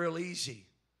 it was real easy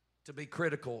to be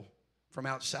critical from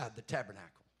outside the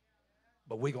tabernacle.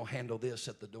 But we're going to handle this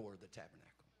at the door of the tabernacle.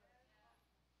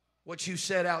 What you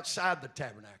said outside the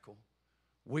tabernacle,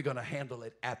 we're going to handle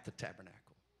it at the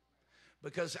tabernacle.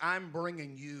 Because I'm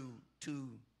bringing you to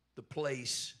the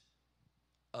place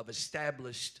of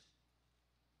established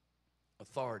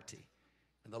authority.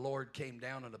 And the Lord came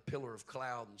down in a pillar of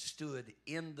cloud and stood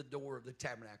in the door of the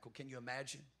tabernacle. Can you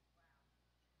imagine?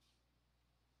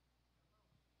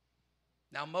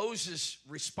 Now Moses'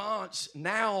 response,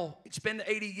 now it's been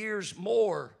 80 years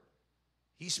more.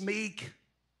 He's meek.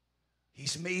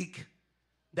 He's meek.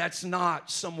 That's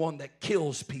not someone that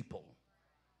kills people.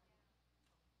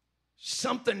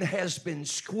 Something has been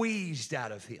squeezed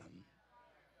out of him.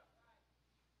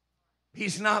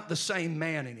 He's not the same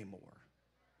man anymore.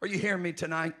 Are you hearing me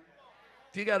tonight?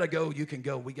 If you got to go, you can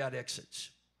go. We got exits.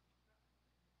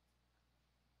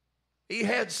 He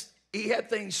had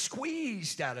things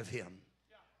squeezed out of him.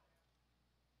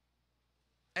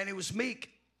 And he was meek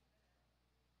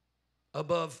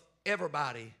above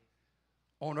everybody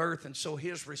on earth. And so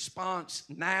his response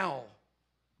now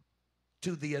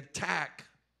to the attack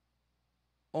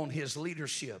on his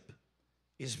leadership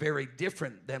is very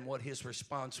different than what his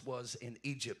response was in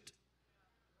Egypt.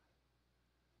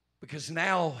 Because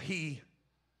now he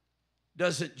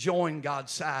doesn't join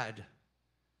God's side.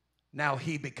 Now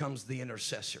he becomes the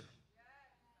intercessor.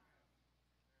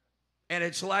 And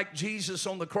it's like Jesus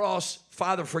on the cross,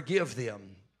 Father, forgive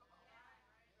them.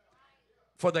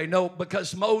 For they know,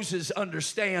 because Moses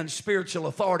understands spiritual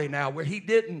authority now, where he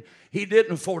didn't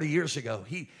 40 years ago.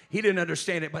 He didn't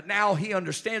understand it, but now he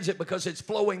understands it because it's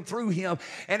flowing through him,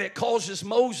 and it causes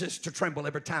Moses to tremble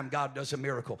every time God does a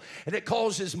miracle. And it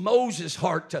causes Moses'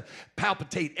 heart to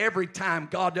palpitate every time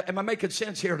God does. Am I making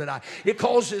sense here tonight? It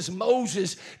causes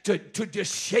Moses to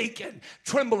just shake and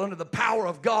tremble under the power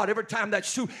of God every time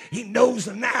that's true. He knows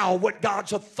now what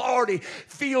God's authority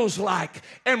feels like.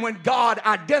 And when God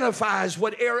identifies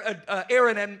what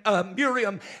Aaron and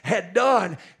Miriam had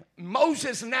done,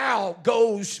 Moses now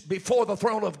goes before the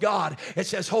throne of God and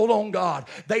says, hold on, God.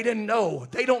 They didn't know.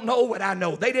 They don't know what I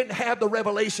know. They didn't have the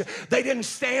revelation. They didn't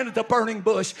stand at the burning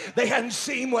bush. They hadn't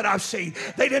seen what I've seen.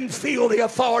 They didn't feel the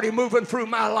authority moving through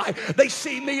my life. They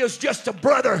see me as just a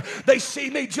brother. They see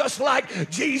me just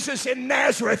like Jesus in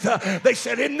Nazareth. They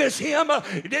said, isn't this him?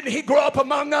 Didn't he grow up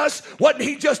among us? Wasn't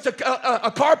he just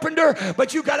a carpenter?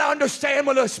 But you got to understand,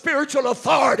 when a spiritual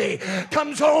authority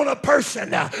comes on a person,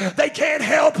 they can't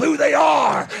help who they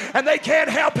are, and they can't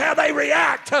help how they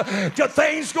react to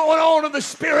things going on in the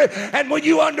spirit. And when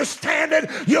you understand it,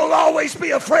 you'll always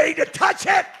be afraid to touch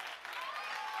it.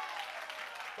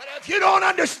 But if you don't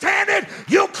understand it,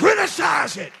 you'll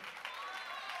criticize it,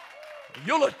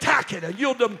 you'll attack it, and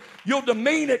you'll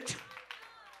demean it.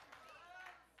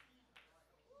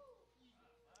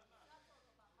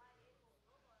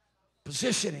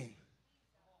 Positioning.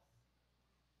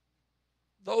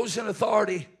 Those in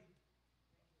authority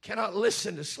cannot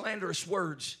listen to slanderous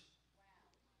words.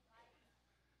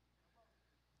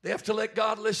 They have to let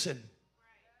God listen.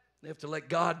 They have to let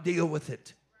God deal with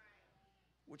it,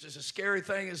 which is a scary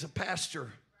thing as a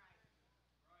pastor,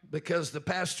 because the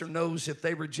pastor knows if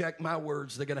they reject my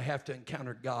words, they're going to have to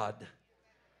encounter God.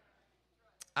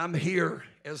 I'm here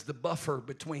as the buffer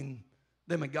between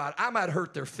them and God. I might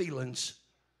hurt their feelings,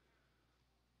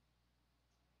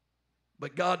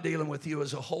 but God dealing with you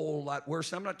is a whole lot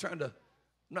worse. I'm not trying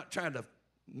to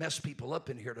mess people up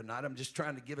in here tonight. I'm just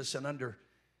trying to give us an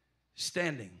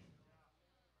understanding.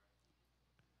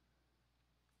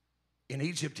 In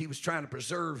Egypt, he was trying to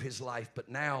preserve his life, but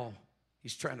now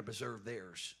he's trying to preserve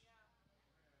theirs.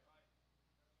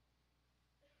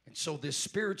 And so this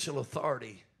spiritual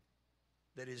authority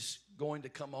that is going to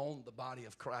come on the body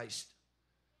of Christ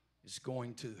is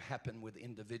going to happen with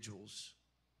individuals.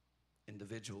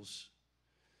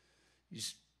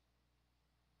 He's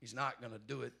not going to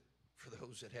do it for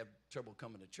those that have trouble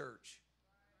coming to church,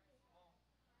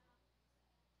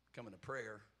 coming to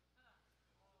prayer,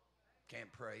 can't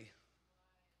pray,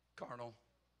 carnal.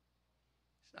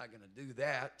 He's not going to do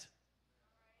that.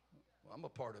 Well, I'm a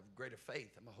part of greater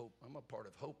faith. I'm a part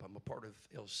of hope. I'm a part of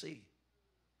LC.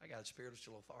 I got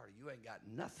spiritual authority. You ain't got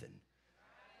nothing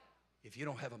if you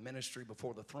don't have a ministry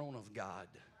before the throne of God.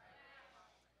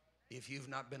 If you've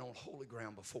not been on holy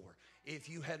ground before, if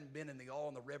you hadn't been in the awe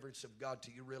and the reverence of God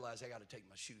till you realize I got to take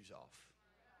my shoes off.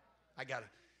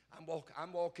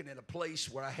 I'm walking in a place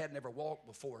where I had never walked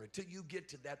before. Until you get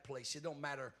to that place, it don't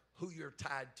matter who you're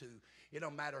tied to. It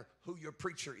don't matter who your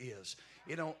preacher is.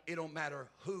 It don't matter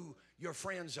who your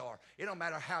friends are. It don't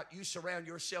matter how you surround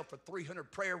yourself with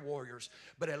 300 prayer warriors.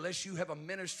 But unless you have a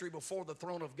ministry before the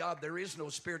throne of God, there is no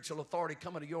spiritual authority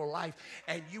coming to your life.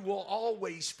 And you will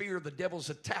always fear the devil's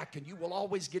attack. And you will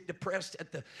always get depressed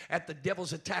at the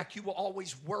devil's attack. You will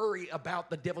always worry about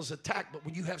the devil's attack. But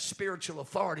when you have spiritual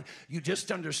authority, you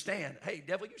just understand, hey,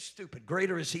 devil, you're stupid.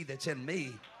 Greater is he that's in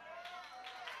me.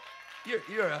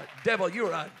 You're a devil.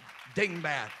 You're a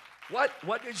dingbat.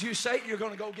 What did you say? You're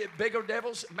going to go get bigger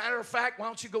devils? Matter of fact, why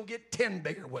don't you go get 10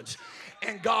 bigger ones?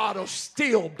 And God will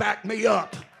still back me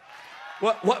up.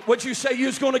 What you say you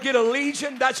was going to get a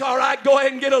legion? That's all right. Go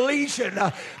ahead and get a legion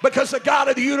because the God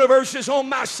of the universe is on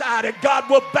my side and God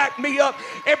will back me up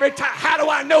every time. How do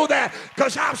I know that?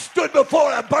 Because I've stood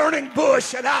before a burning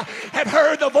bush and I have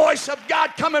heard the voice of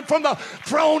God coming from the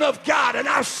throne of God, and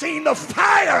I've seen the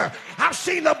fire. I've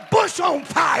seen the bush on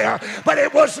fire, but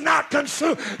it was not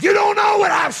consumed. You don't know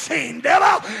what I've seen,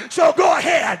 devil. So go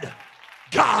ahead.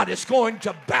 God is going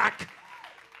to back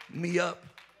me up.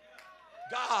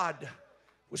 God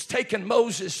was taking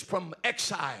Moses from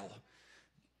exile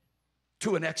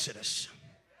to an exodus.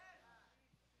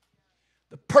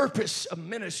 The purpose of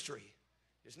ministry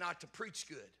is not to preach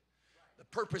good. The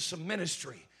purpose of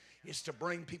ministry is to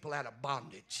bring people out of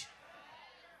bondage.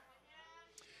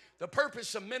 The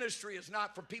purpose of ministry is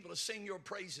not for people to sing your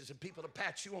praises and people to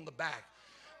pat you on the back.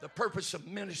 The purpose of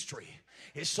ministry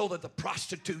is so that the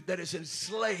prostitute that is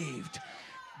enslaved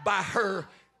by her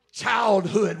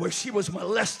childhood, where she was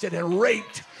molested and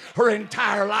raped her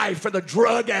entire life, or the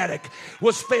drug addict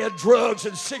was fed drugs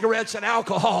and cigarettes and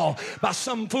alcohol by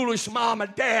some foolish mom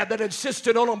and dad that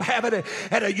insisted on them having it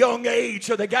at a young age,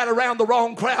 or they got around the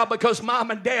wrong crowd because mom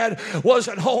and dad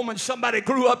wasn't home and somebody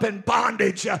grew up in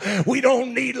bondage. We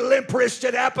don't need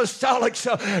limp-wristed apostolics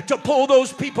to pull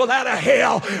those people out of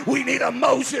hell. We need a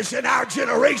Moses in our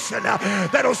generation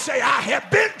that'll say, I have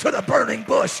been to the burning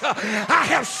bush. I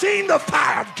have seen the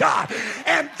fire of God,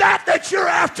 and that you're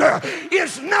after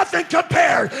is nothing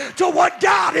compared to what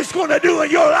God is going to do in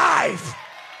your life.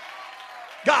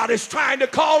 God is trying to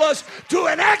call us to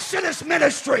an Exodus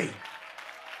ministry.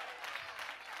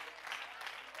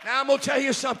 Now I'm going to tell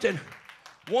you something.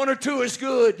 1 or 2 is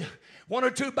good. 1 or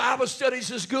 2 Bible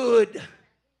studies is good.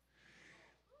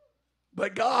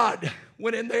 But God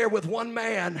went in there with one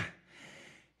man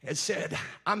and said,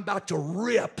 I'm about to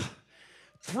rip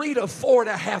 3 to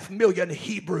 4.5 million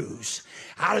Hebrews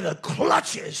out of the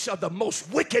clutches of the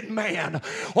most wicked man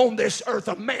on this earth,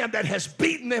 a man that has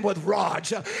beaten them with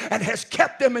rods and has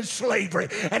kept them in slavery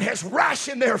and has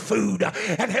rationed their food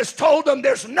and has told them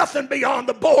there's nothing beyond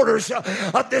the borders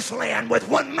of this land. With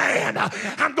one man,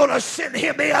 I'm going to send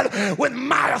him in with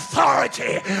my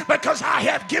authority because I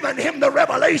have given him the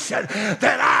revelation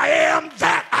that I am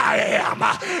that I am.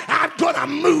 I'm going to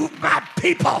move my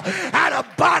people out of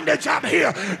bondage. I'm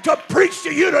here to preach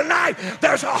to you tonight.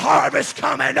 There's a harvest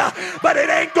coming, but it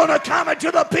ain't going to come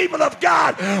until the people of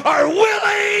God are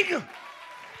willing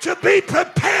to be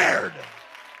prepared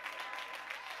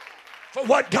for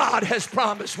what God has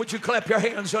promised. Would you clap your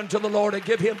hands unto the Lord and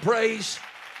give him praise?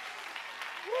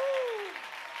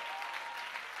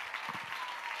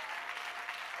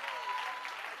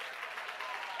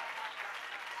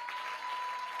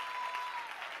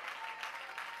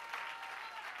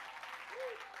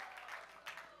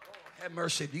 Have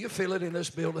mercy. Do you feel it in this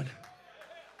building?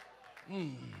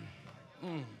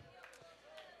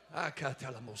 I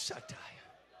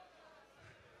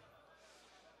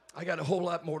got a whole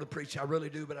lot more to preach. I really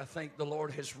do, but I think the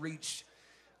Lord has reached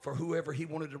for whoever he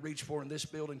wanted to reach for in this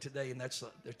building today, and that's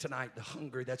tonight, the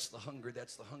hungry. That's the hungry.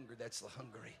 That's the hungry. That's the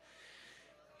hungry.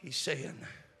 He's saying,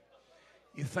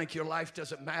 you think your life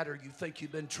doesn't matter. You think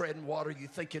you've been treading water. You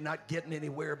think you're not getting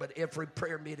anywhere. But every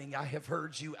prayer meeting, I have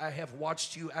heard you. I have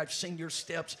watched you. I've seen your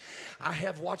steps. I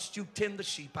have watched you tend the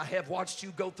sheep. I have watched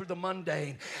you go through the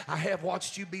mundane. I have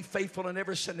watched you be faithful in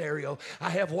every scenario.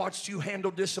 I have watched you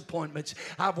handle disappointments.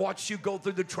 I've watched you go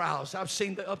through the trials. I've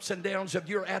seen the ups and downs of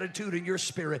your attitude and your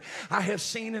spirit. I have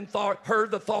seen and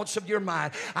heard the thoughts of your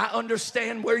mind. I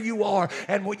understand where you are.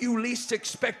 And when you least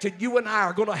expect it, you and I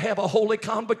are going to have a holy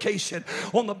convocation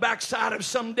on the backside of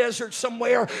some desert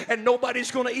somewhere, and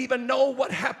nobody's going to even know what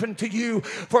happened to you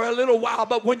for a little while.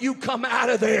 But when you come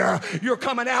out of there, you're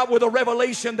coming out with a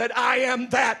revelation that I am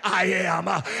that I am.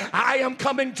 I am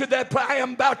coming to that. I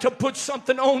am about to put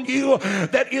something on you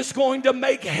that is going to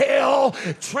make hell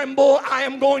tremble. I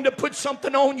am going to put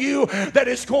something on you that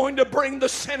is going to bring the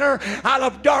sinner out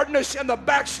of darkness and the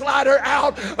backslider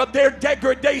out of their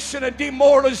degradation and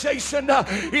demoralization.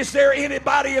 Is there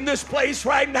anybody in this place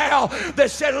right now that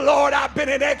said, Lord, I've been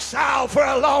in exile for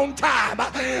a long time.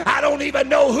 I don't even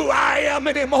know who I am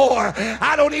anymore.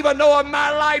 I don't even know if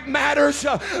my life matters.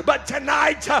 But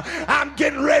tonight, I'm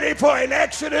getting ready for an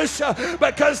exodus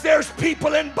because there's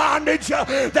people in bondage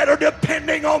that are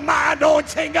depending on my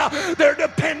anointing. They're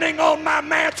depending on my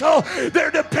mantle.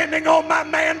 They're depending on my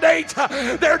mandate.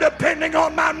 They're depending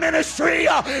on my ministry.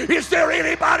 Is there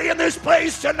anybody in this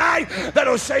place tonight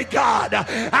that'll say, God,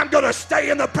 I'm going to stay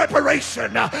in the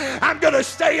preparation. I'm going to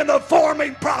stay in the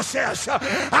forming process.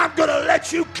 I'm going to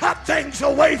let you cut things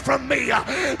away from me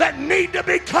that need to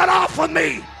be cut off of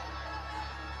me.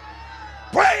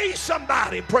 Praise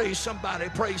somebody, praise somebody,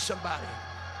 praise somebody.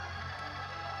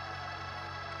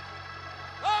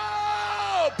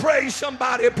 Oh, praise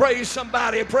somebody, praise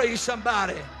somebody, praise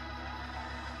somebody.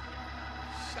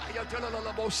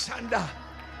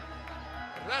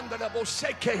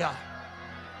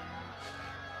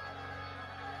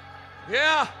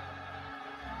 Yeah.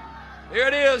 Here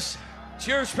it is. It's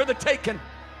yours for the taking.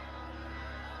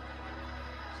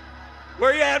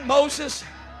 Where you at, Moses?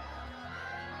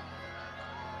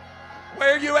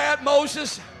 Where you at,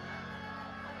 Moses?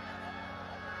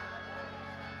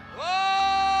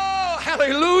 Oh,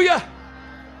 hallelujah.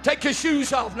 Take your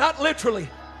shoes off, not literally,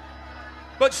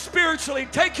 but spiritually.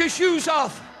 Take your shoes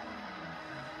off.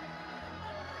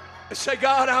 And say,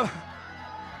 God,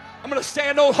 I'm going to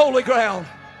stand on holy ground.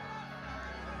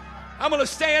 I'm going to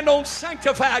stand on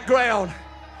sanctified ground.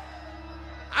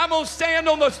 I'm going to stand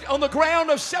on the ground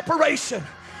of separation.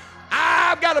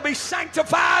 I've got to be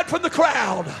sanctified from the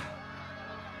crowd.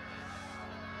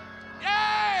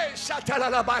 Yay!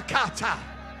 Shatalabakata.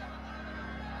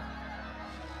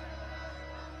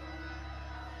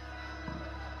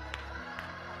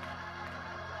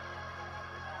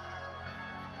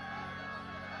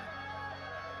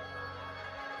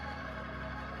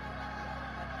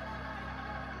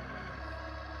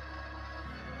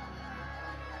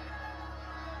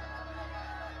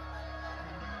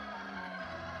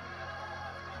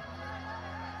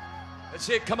 That's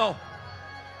it, come on.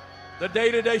 The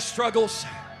day-to-day struggles,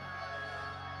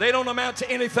 they don't amount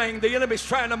to anything. The enemy's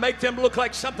trying to make them look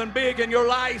like something big in your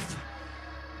life.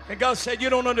 And God said, you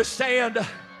don't understand.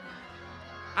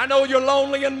 I know you're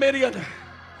lonely in Midian.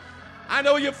 I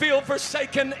know you feel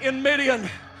forsaken in Midian.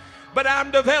 But I'm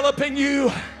developing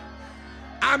you.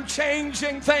 I'm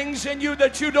changing things in you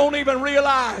that you don't even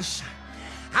realize.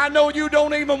 I know you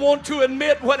don't even want to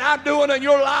admit what I'm doing in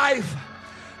your life.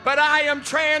 But I am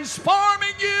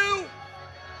transforming you.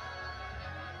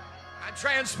 I'm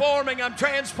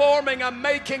transforming, I'm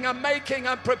making,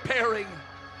 I'm preparing.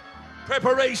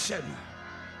 Preparation,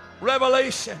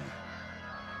 revelation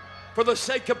for the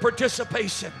sake of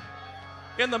participation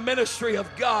in the ministry of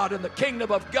God, in the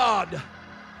kingdom of God.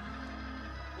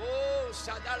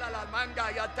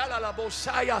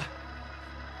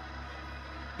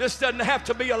 This doesn't have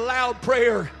to be a loud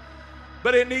prayer,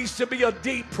 but it needs to be a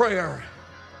deep prayer.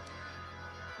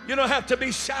 You don't have to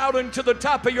be shouting to the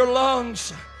top of your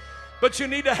lungs, but you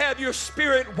need to have your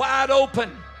spirit wide open.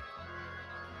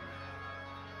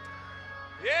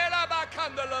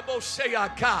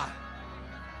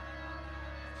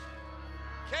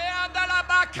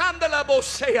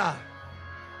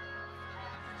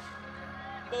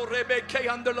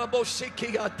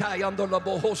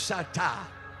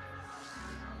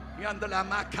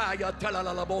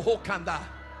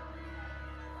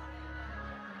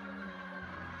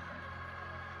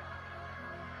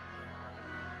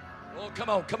 Oh, come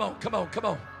on, come on, come on, come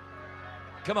on.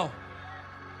 Come on.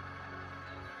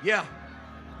 Yeah.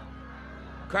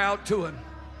 Crowd to him.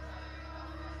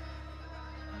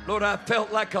 Lord, I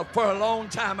felt like for a long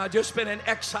time I've just been in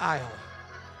exile.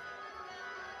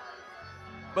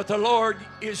 But the Lord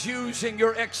is using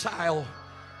your exile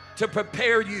to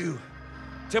prepare you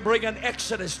to bring an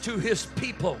exodus to his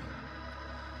people.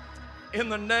 In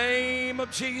the name of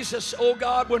Jesus, oh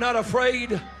God, we're not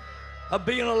afraid of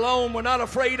being alone. We're not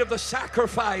afraid of the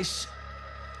sacrifice.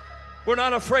 We're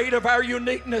not afraid of our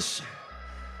uniqueness.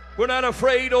 We're not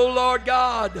afraid, oh Lord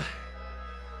God.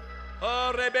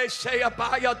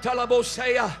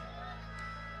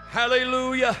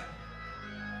 Hallelujah.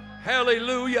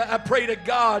 Hallelujah. I pray to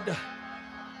God,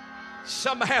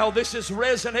 somehow this is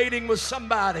resonating with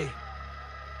somebody.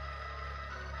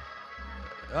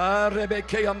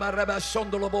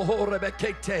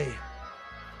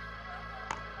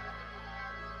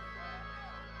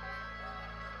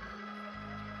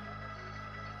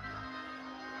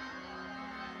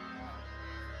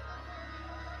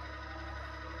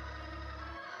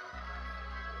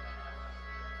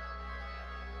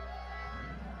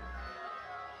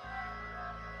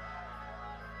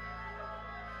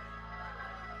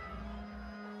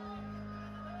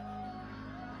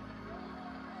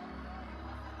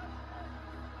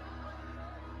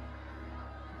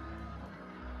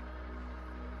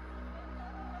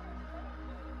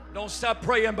 Don't stop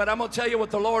praying, but I'm going to tell you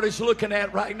what the Lord is looking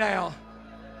at right now.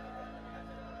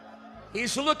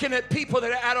 He's looking at people that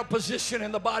are out of position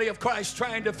in the body of Christ,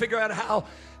 trying to figure out how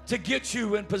to get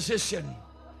you in position.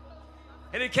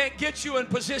 And he can't get you in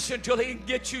position until he can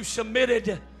get you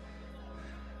submitted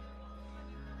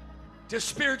to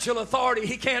spiritual authority.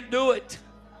 He can't do it.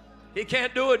 He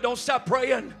can't do it. Don't stop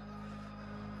praying.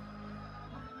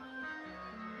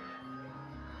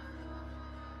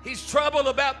 He's troubled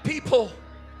about people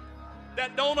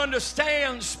that don't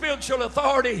understand spiritual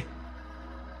authority,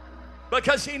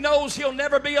 because he knows he'll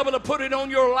never be able to put it on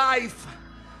your life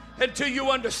until you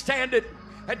understand it,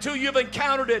 until you've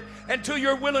encountered it, until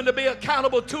you're willing to be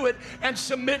accountable to it and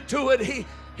submit to it. He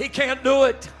can't do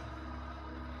it.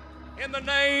 In the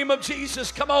name of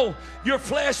Jesus, come on. Your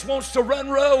flesh wants to run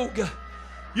rogue.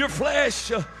 Your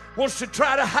flesh wants to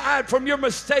try to hide from your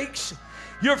mistakes.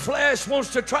 Your flesh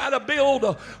wants to try to build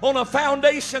on a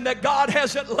foundation that God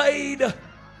hasn't laid.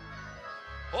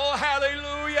 Oh,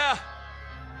 hallelujah.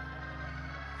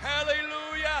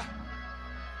 Hallelujah.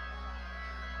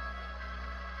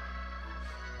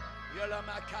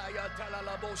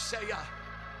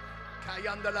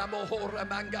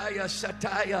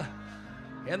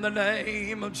 In the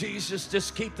name of Jesus,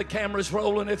 just keep the cameras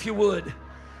rolling if you would.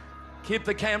 Keep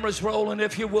the cameras rolling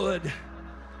if you would.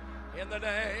 In the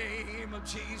name of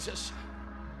Jesus.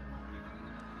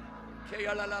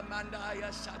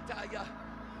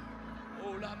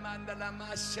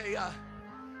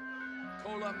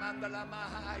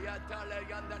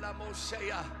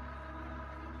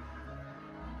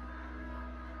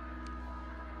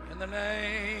 In the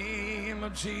name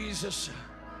of Jesus.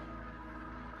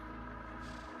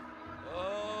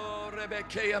 Oh,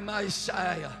 Rebecca,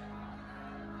 Messiah.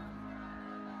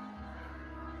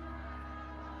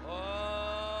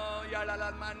 Oh,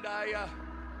 Yalala Mandaya.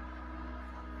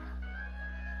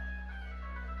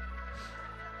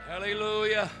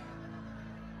 Hallelujah.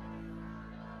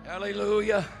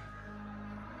 Hallelujah.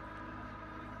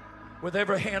 With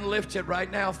every hand lifted right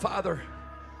now, Father,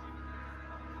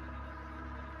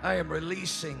 I am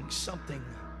releasing something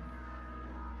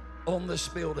on this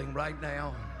building right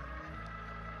now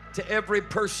to every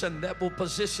person that will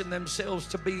position themselves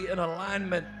to be in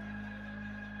alignment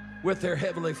with their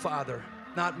Heavenly Father.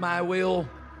 Not my will,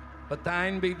 but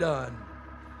thine be done.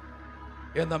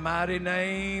 In the mighty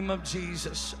name of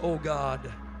Jesus, oh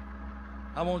God,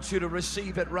 I want you to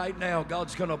receive it right now.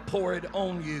 God's going to pour it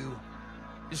on you.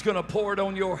 He's going to pour it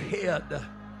on your head.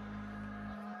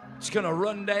 It's going to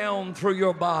run down through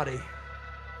your body.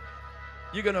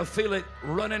 You're going to feel it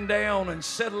running down and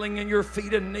settling in your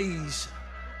feet and knees.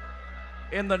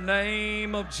 In the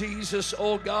name of Jesus,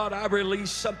 oh God, I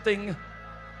release something.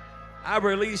 I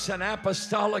release an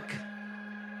apostolic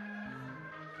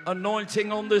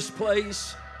anointing on this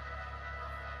place.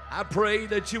 I pray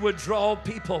that you would draw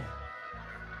people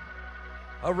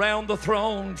around the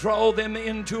throne, draw them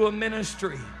into a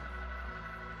ministry.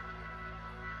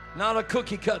 Not a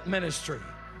cookie cut ministry,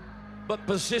 but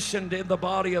positioned in the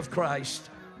body of Christ.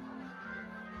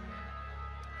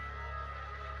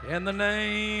 In the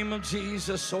name of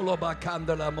Jesus,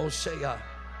 Solobakandala Mosea.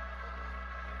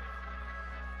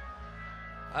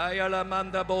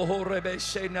 Ayalamanda Bohorebe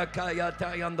Sena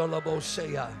Kayatayandola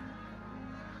Bosea.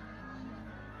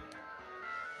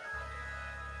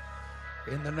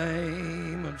 In the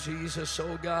name of Jesus,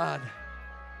 oh God.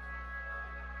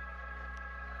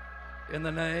 In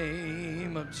the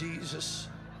name of Jesus.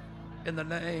 In the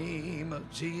name of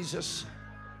Jesus.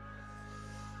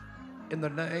 In the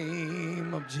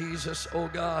name of Jesus, oh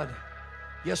God.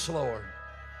 Yes, Lord.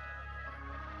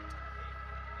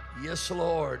 Yes,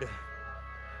 Lord.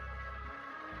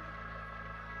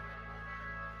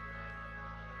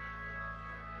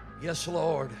 Yes,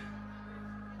 Lord.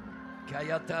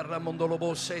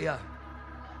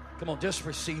 Come on, just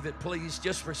receive it, please.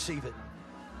 Just receive it.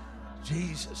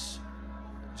 Jesus.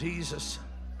 Jesus.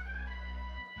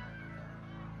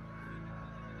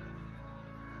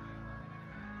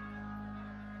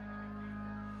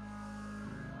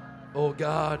 Oh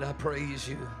God, I praise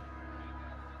you.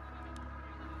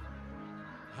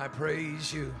 I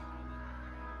praise you.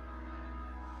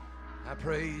 I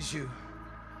praise you.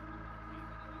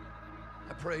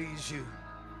 I praise you.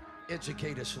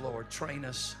 Educate us, Lord. Train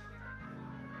us.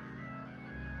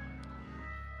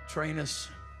 Train us.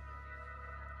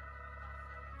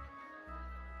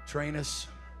 Train us.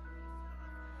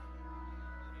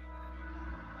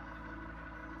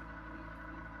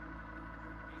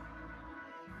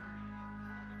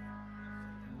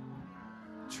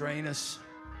 Train us.